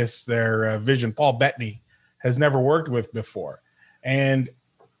Dingus, their Vision, Paul Bettany, has never worked with before. And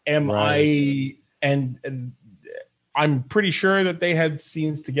I'm pretty sure that they had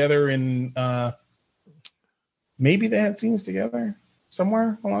scenes together in maybe they had scenes together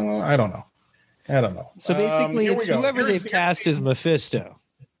somewhere along the line. I don't know. So basically it's whoever they've cast as Mephisto.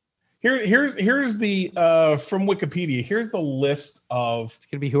 Here's the from Wikipedia. Here's the list of it's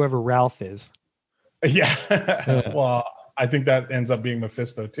gonna be whoever Ralph is. Yeah. Well, I think that ends up being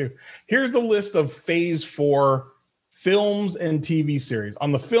Mephisto too. Here's the list of Phase 4 films and TV series.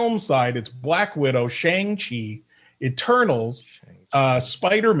 On the film side, it's Black Widow, Shang-Chi, Eternals,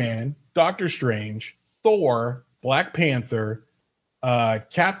 Spider-Man, Doctor Strange, Thor, Black Panther,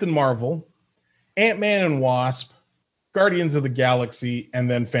 Captain Marvel, Ant-Man and Wasp, Guardians of the Galaxy, and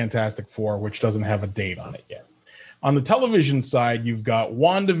then Fantastic Four, which doesn't have a date on it yet. On the television side, you've got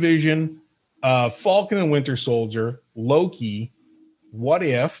WandaVision, Falcon and Winter Soldier, Loki, What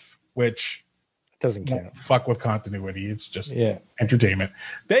If, which doesn't count. Fuck with continuity. It's just entertainment.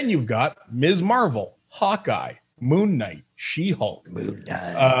 Then you've got Ms. Marvel, Hawkeye, Moon Knight, She-Hulk. Moon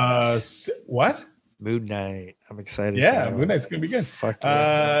Knight. What? Moon Knight. I'm excited. Yeah, Moon Knight's going to be good. Fuck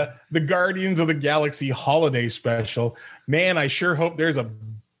yeah. The Guardians of the Galaxy holiday special. Man, I sure hope there's a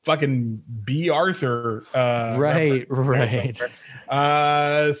fucking B. Arthur. Right.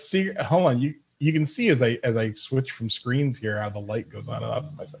 See, hold on. You can see as I switch from screens here how the light goes on and off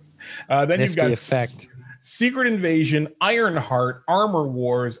of my face. Then you've got effect. Secret Invasion, Ironheart, Armor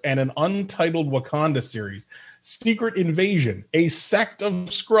Wars, and an untitled Wakanda series. Secret Invasion. A sect of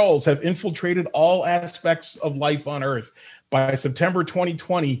Skrulls have infiltrated all aspects of life on Earth. By September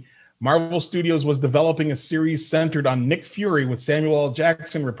 2020, Marvel Studios was developing a series centered on Nick Fury with Samuel L.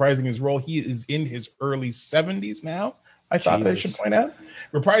 Jackson reprising his role. He is in his early 70s now, I thought I should point out.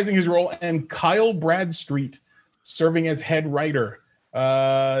 Reprising his role, and Kyle Bradstreet serving as head writer.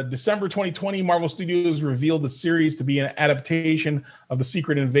 December 2020, Marvel Studios revealed the series to be an adaptation of the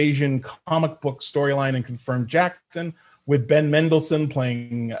Secret Invasion comic book storyline and confirmed Jackson, with Ben Mendelsohn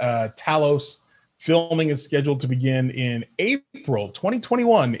playing Talos. Filming is scheduled to begin in April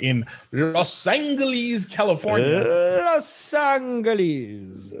 2021 in Los Angeles, California. Los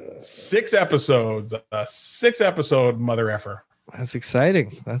Angeles. 6 episodes. A 6-episode mother effer. That's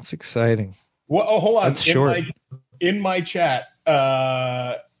exciting. That's exciting. Well, oh, hold on. That's short. In my chat,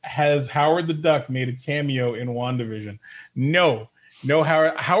 has Howard the Duck made a cameo in WandaVision? No,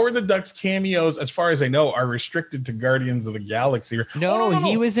 Howard the Duck's cameos, as far as I know, are restricted to Guardians of the Galaxy. No,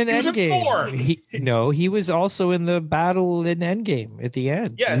 he was in Endgame. He was also in the battle in Endgame at the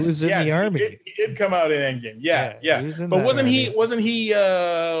end. Yes, he was in the army. He did come out in Endgame. Yeah. But wasn't he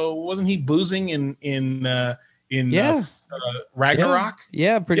boozing in Ragnarok?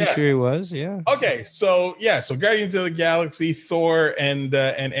 Yeah, pretty sure he was. Yeah. Okay, so Guardians of the Galaxy, Thor, and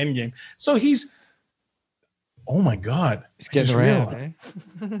Endgame. So he's, oh my God, he's getting around. Eh?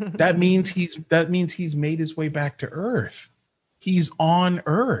 That means he's made his way back to Earth. He's on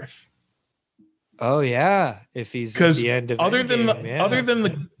Earth. Oh yeah, if he's at the end of other than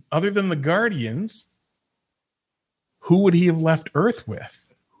the Guardians, who would he have left Earth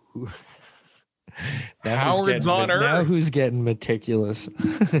with? Howard's on Earth. Now who's getting meticulous?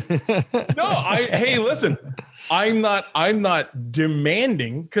 Hey, listen, I'm not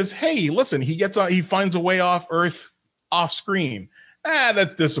demanding, because hey, listen, he finds a way off Earth off screen.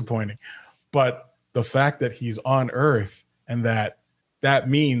 That's disappointing. But the fact that he's on Earth, and that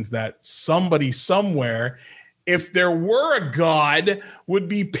means that somebody somewhere, if there were a God, would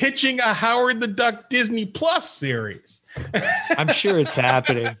be pitching a Howard the Duck Disney Plus series. I'm sure it's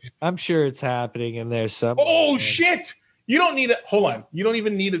happening. And there's some. Oh shit! You don't need it. Hold on. You don't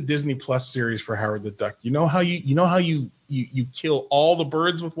even need a Disney Plus series for Howard the Duck. You know how you kill all the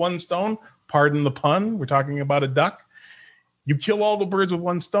birds with one stone? Pardon the pun. We're talking about a duck. You kill all the birds with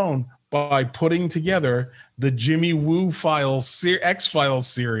one stone by putting together the Jimmy Woo X-Files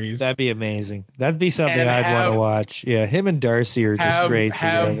series. That'd be amazing. That'd be something I'd want to watch. Yeah, him and Darcy are just great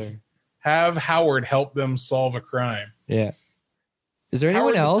together. Have Howard help them solve a crime. Yeah. Is there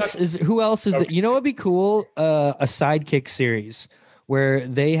anyone else? Who else is that? You know, it'd be cool. A sidekick series where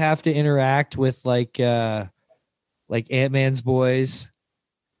they have to interact with like Ant-Man's boys,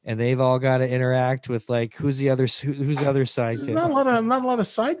 and they've all got to interact with like who's the other sidekick? Not a lot of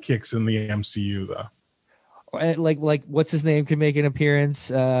sidekicks in the MCU though. Like what's his name could make an appearance?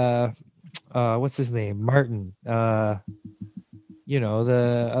 What's his name? Martin. You know,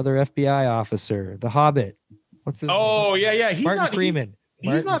 the other FBI officer, the Hobbit. What's his name? Oh, yeah. He's Martin not Freeman.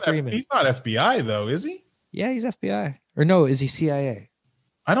 He's not FBI though, is he? Yeah, he's FBI. Or no, is he CIA?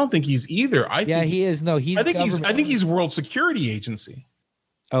 I don't think he's either. He is. No, he's. I think he's World Security Agency.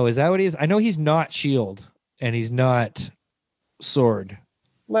 Oh, is that what he is? I know he's not S.H.I.E.L.D. and he's not S.W.O.R.D.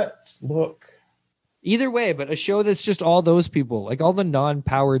 Let's look. Either way, but a show that's just all those people, like all the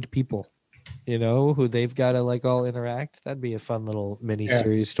non-powered people, you know, who they've got to like all interact. That'd be a fun little mini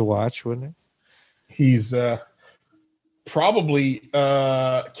series to watch, wouldn't it? He's probably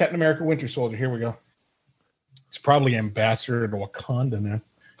Captain America Winter Soldier. Here we go. He's probably ambassador to Wakanda now.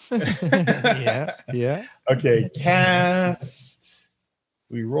 Yeah. Okay, cast.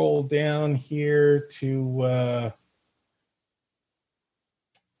 We roll down here to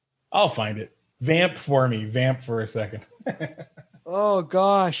I'll find it. Vamp for a second. Oh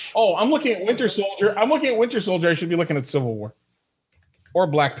gosh. Oh, I'm looking at Winter Soldier. I should be looking at Civil War or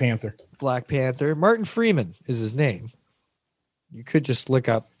Black Panther. Martin Freeman is his name. You could just look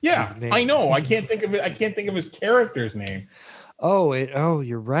up. Yeah, his name. I know. I can't think of it. I can't think of his character's name. Oh,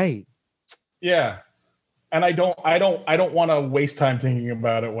 you're right. Yeah, and I don't want to waste time thinking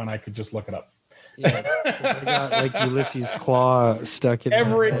about it when I could just look it up. Yeah, I got like Ulysses Claw stuck in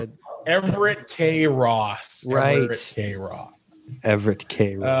my head. Everett K. Ross. Right. Everett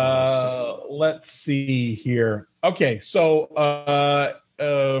K. Ross. Let's see here. Okay, so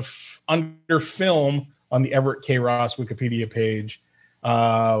under film on the Everett K. Ross Wikipedia page,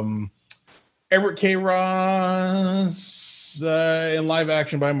 Everett K. Ross in live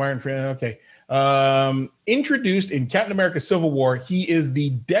action by Martin Freeman. Okay. Introduced in Captain America Civil War, he is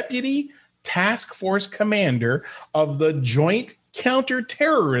the Deputy Task Force Commander of the Joint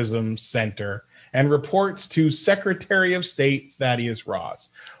Counterterrorism Center and reports to Secretary of State Thaddeus Ross.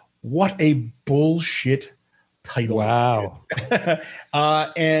 What a bullshit title. Wow.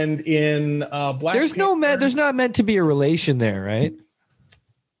 And in Black There's Panther, there's not meant to be a relation there, right?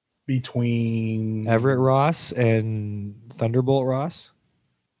 between Everett Ross and Thunderbolt Ross.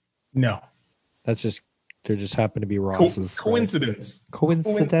 No. That's just there just happen to be Rosses. Coincidence. Right?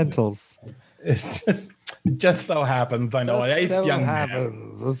 Coincidentals. It just so happens. I know. Just so Young man.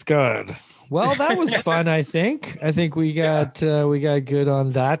 happens. That's good. Well, that was fun. I think we got good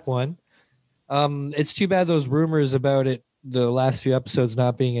on that one. It's too bad those rumors about it, the last few episodes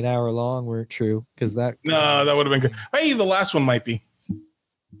not being an hour long, weren't true, because that would have been good. Hey, the last one might be.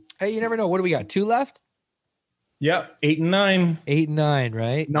 Hey, you never know. What do we got? 2 left? Yep, 8 and 9. 8 and 9,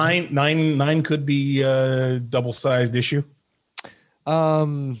 right? 9 could be a double-sized issue.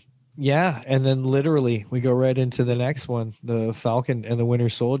 Yeah, and then literally we go right into the next one, the Falcon and the Winter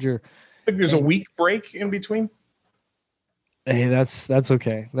Soldier. I think there's a week break in between. Hey, that's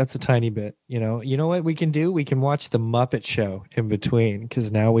okay. That's a tiny bit. You know what we can do? We can watch the Muppet Show in between,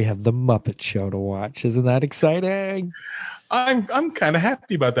 because now we have the Muppet Show to watch. Isn't that exciting? I'm kind of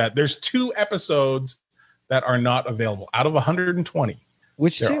happy about that. There's 2 episodes that are not available out of 120.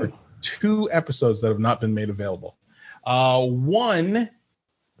 Which there 2? are 2 episodes that have not been made available. One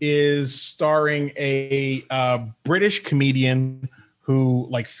is starring a British comedian who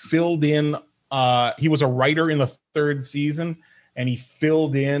filled in. He was a writer in the 3rd season, and he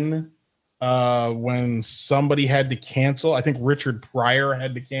filled in when somebody had to cancel. I think Richard Pryor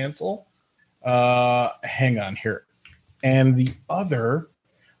had to cancel. Hang on here. And the other,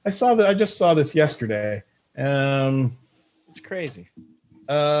 I just saw this yesterday. It's crazy.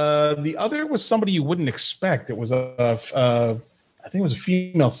 The other was somebody you wouldn't expect. It was I think it was a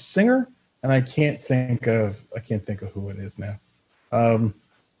female singer, and I can't think of who it is now.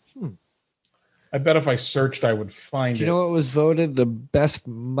 I bet if I searched, I would find it. Do you know what was voted the best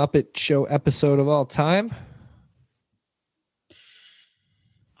Muppet Show episode of all time?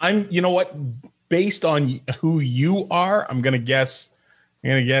 You know what? Based on who you are, I'm gonna guess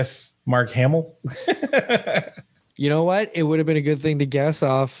Mark Hamill. You know what? It would have been a good thing to guess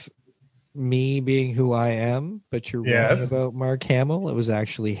off me being who I am, but you're wrong about Mark Hamill. It was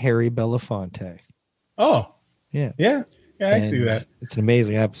actually Harry Belafonte. Oh, yeah. I see that. It's an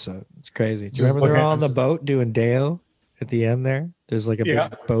amazing episode. It's crazy. Do you remember they're all on the boat doing Deo at the end there? There's like a big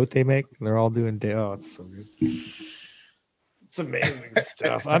boat they make, and they're all doing Deo. Oh, it's so good. It's amazing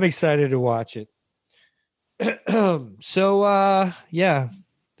stuff. I'm excited to watch it. So, yeah,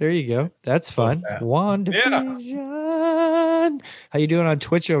 there you go. That's fun. WandaVision. How you doing on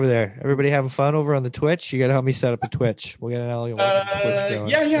Twitch over there? Everybody having fun over on the Twitch? You got to help me set up a Twitch. We're gonna Twitch going.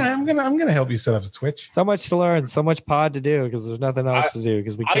 Yeah. I'm gonna help you set up a Twitch. So much to learn, so much pod to do because there's nothing else to do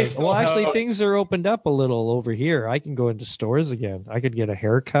because we can't. Well, actually, things are opened up a little over here. I can go into stores again. I could get a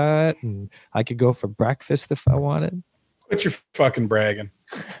haircut and I could go for breakfast if I wanted. Quit your fucking bragging.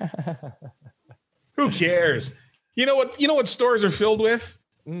 Who cares? You know what stores are filled with?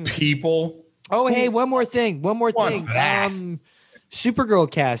 People. Oh, hey, one more thing. That? Supergirl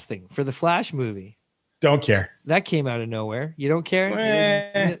casting for the Flash movie. Don't care. That came out of nowhere. You don't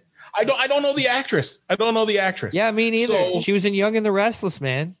care? I don't know the actress. Yeah, me neither. So, she was in Young and the Restless,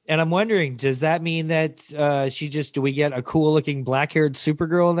 man. And I'm wondering, does that mean that do we get a cool looking black haired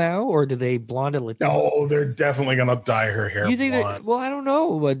Supergirl now, or do they blonde it Latina? No, they're definitely gonna dye her hair. You think blonde. Well, I don't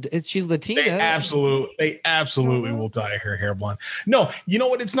know, but she's Latina. They absolutely will dye her hair blonde. No, you know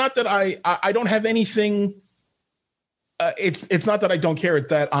what? It's not that I don't have anything. It's not that I don't care. It's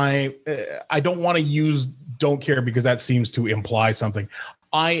that I don't want to use don't care because that seems to imply something.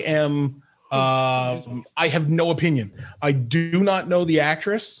 I have no opinion. I do not know the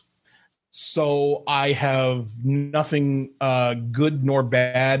actress, so I have nothing good nor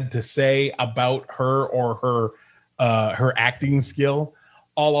bad to say about her or her acting skill.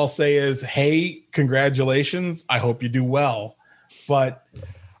 All I'll say is, hey, congratulations. I hope you do well. But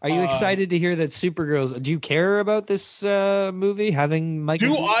are you excited to hear that Supergirl's? Do you care about this movie having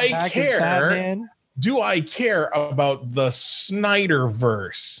Michael? Do I care? As Batman? Do I care about the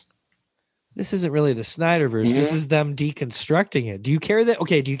Snyderverse? This isn't really the Snyderverse. Mm-hmm. This is them deconstructing it. Do you care that?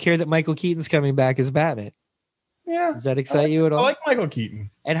 Okay. Do you care that Michael Keaton's coming back as Batman? Yeah. Does that excite you at all? I like Michael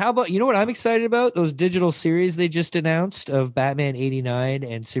Keaton. And how about, you know what I'm excited about? Those digital series they just announced of Batman 89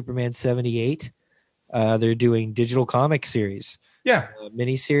 and Superman 78. They're doing digital comic series. Yeah.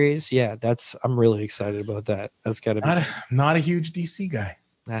 Mini series. Yeah. I'm really excited about that. That's got to be not a huge DC guy.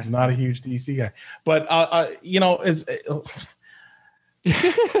 Not a huge DC guy, but it's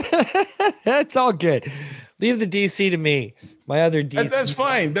that's all good. Leave the DC to me. My other DC. That's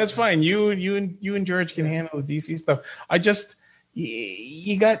fine. That's fine. You and George can handle the DC stuff. I just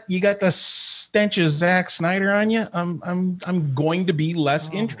you got the stench of Zack Snyder on you. I'm going to be less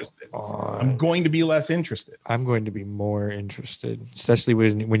interested. I'm going to be less interested. I'm going to be more interested, especially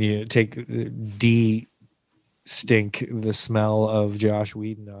when you take stink the smell of Josh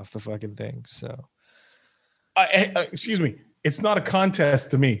Whedon off the fucking thing. So, excuse me. It's not a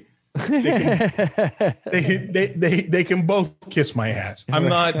contest to me. They can both kiss my ass. I'm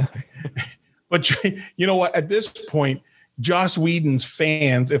not. But you know what? At this point, Joss Whedon's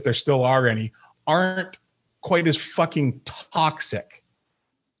fans, if there still are any, aren't quite as fucking toxic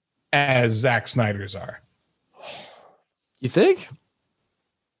as Zack Snyder's are. You think?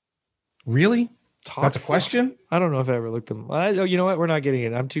 Really? Toxic? That's a question? I don't know if I ever looked them. You know what? We're not getting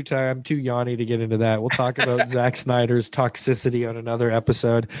it. I'm too tired. I'm too yawny to get into that. We'll talk about Zack Snyder's toxicity on another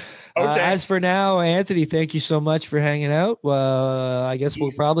episode. Okay. As for now, Anthony, thank you so much for hanging out. I guess we'll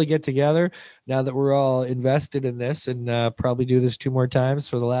probably get together now that we're all invested in this and probably do this 2 more times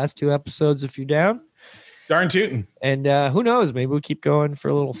for the last 2 episodes if you're down. Darn tootin'. And who knows? Maybe we'll keep going for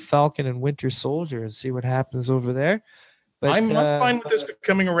a little Falcon and Winter Soldier and see what happens over there. But I'm fine with this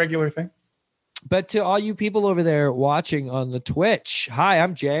becoming a regular thing. But to all you people over there watching on the Twitch, hi,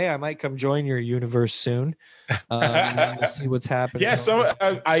 I'm Jay. I might come join your universe soon. We'll see what's happening. Yeah, so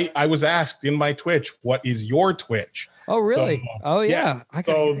I was asked in my Twitch, what is your Twitch? Oh, really? So, oh, yeah.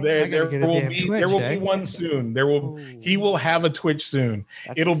 There will be one soon. He will have a Twitch soon.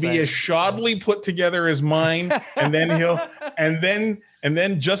 It'll be as shoddily put together as mine, and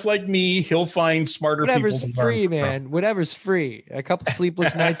then just like me, he'll find smarter Whatever's people. Free, man. Whatever's free. A couple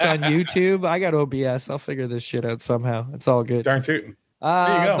sleepless nights on YouTube. I got OBS. I'll figure this shit out somehow. It's all good. Darn tootin'.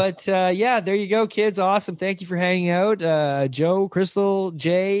 There you go, kids. Awesome. Thank you for hanging out. Joe, Crystal,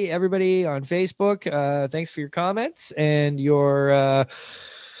 Jay, everybody on Facebook. Thanks for your comments and your,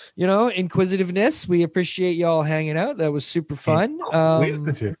 inquisitiveness. We appreciate y'all hanging out. That was super fun.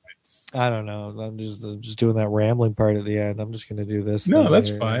 I don't know. I'm just doing that rambling part at the end. I'm just going to do this. No, that's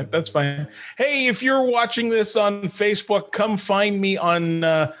fine. That's fine. Hey, if you're watching this on Facebook, come find me on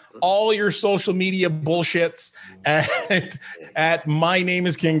all your social media bullshits at My Name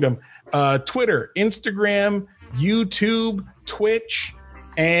is Kingdom. Twitter, Instagram, YouTube, Twitch,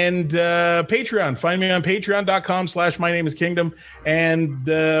 and Patreon. Find me on patreon.com/My Name is Kingdom. And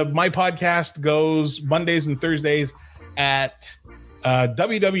my podcast goes Mondays and Thursdays at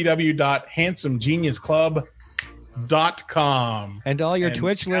www.handsomegeniusclub.com. And all your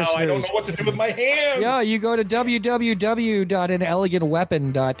Twitch listeners, I don't know what to do with my hands. Yeah, you go to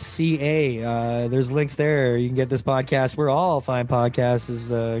www.anelegantweapon.ca. There's links there. You can get this podcast where all fine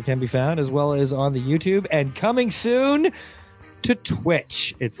podcasts can be found, as well as on the YouTube and coming soon to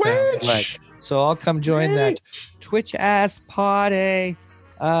Twitch. It sounds like. So I'll come join that Twitch ass party.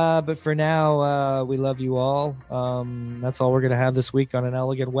 But for now, we love you all. That's all we're going to have this week on An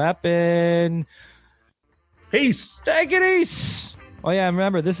Elegant Weapon. Peace. Take it easy. Oh, yeah,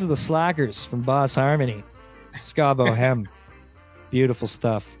 remember, this is the Slackers from Boss Harmony. Ska Bohem. Beautiful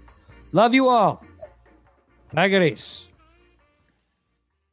stuff. Love you all. Take it easy.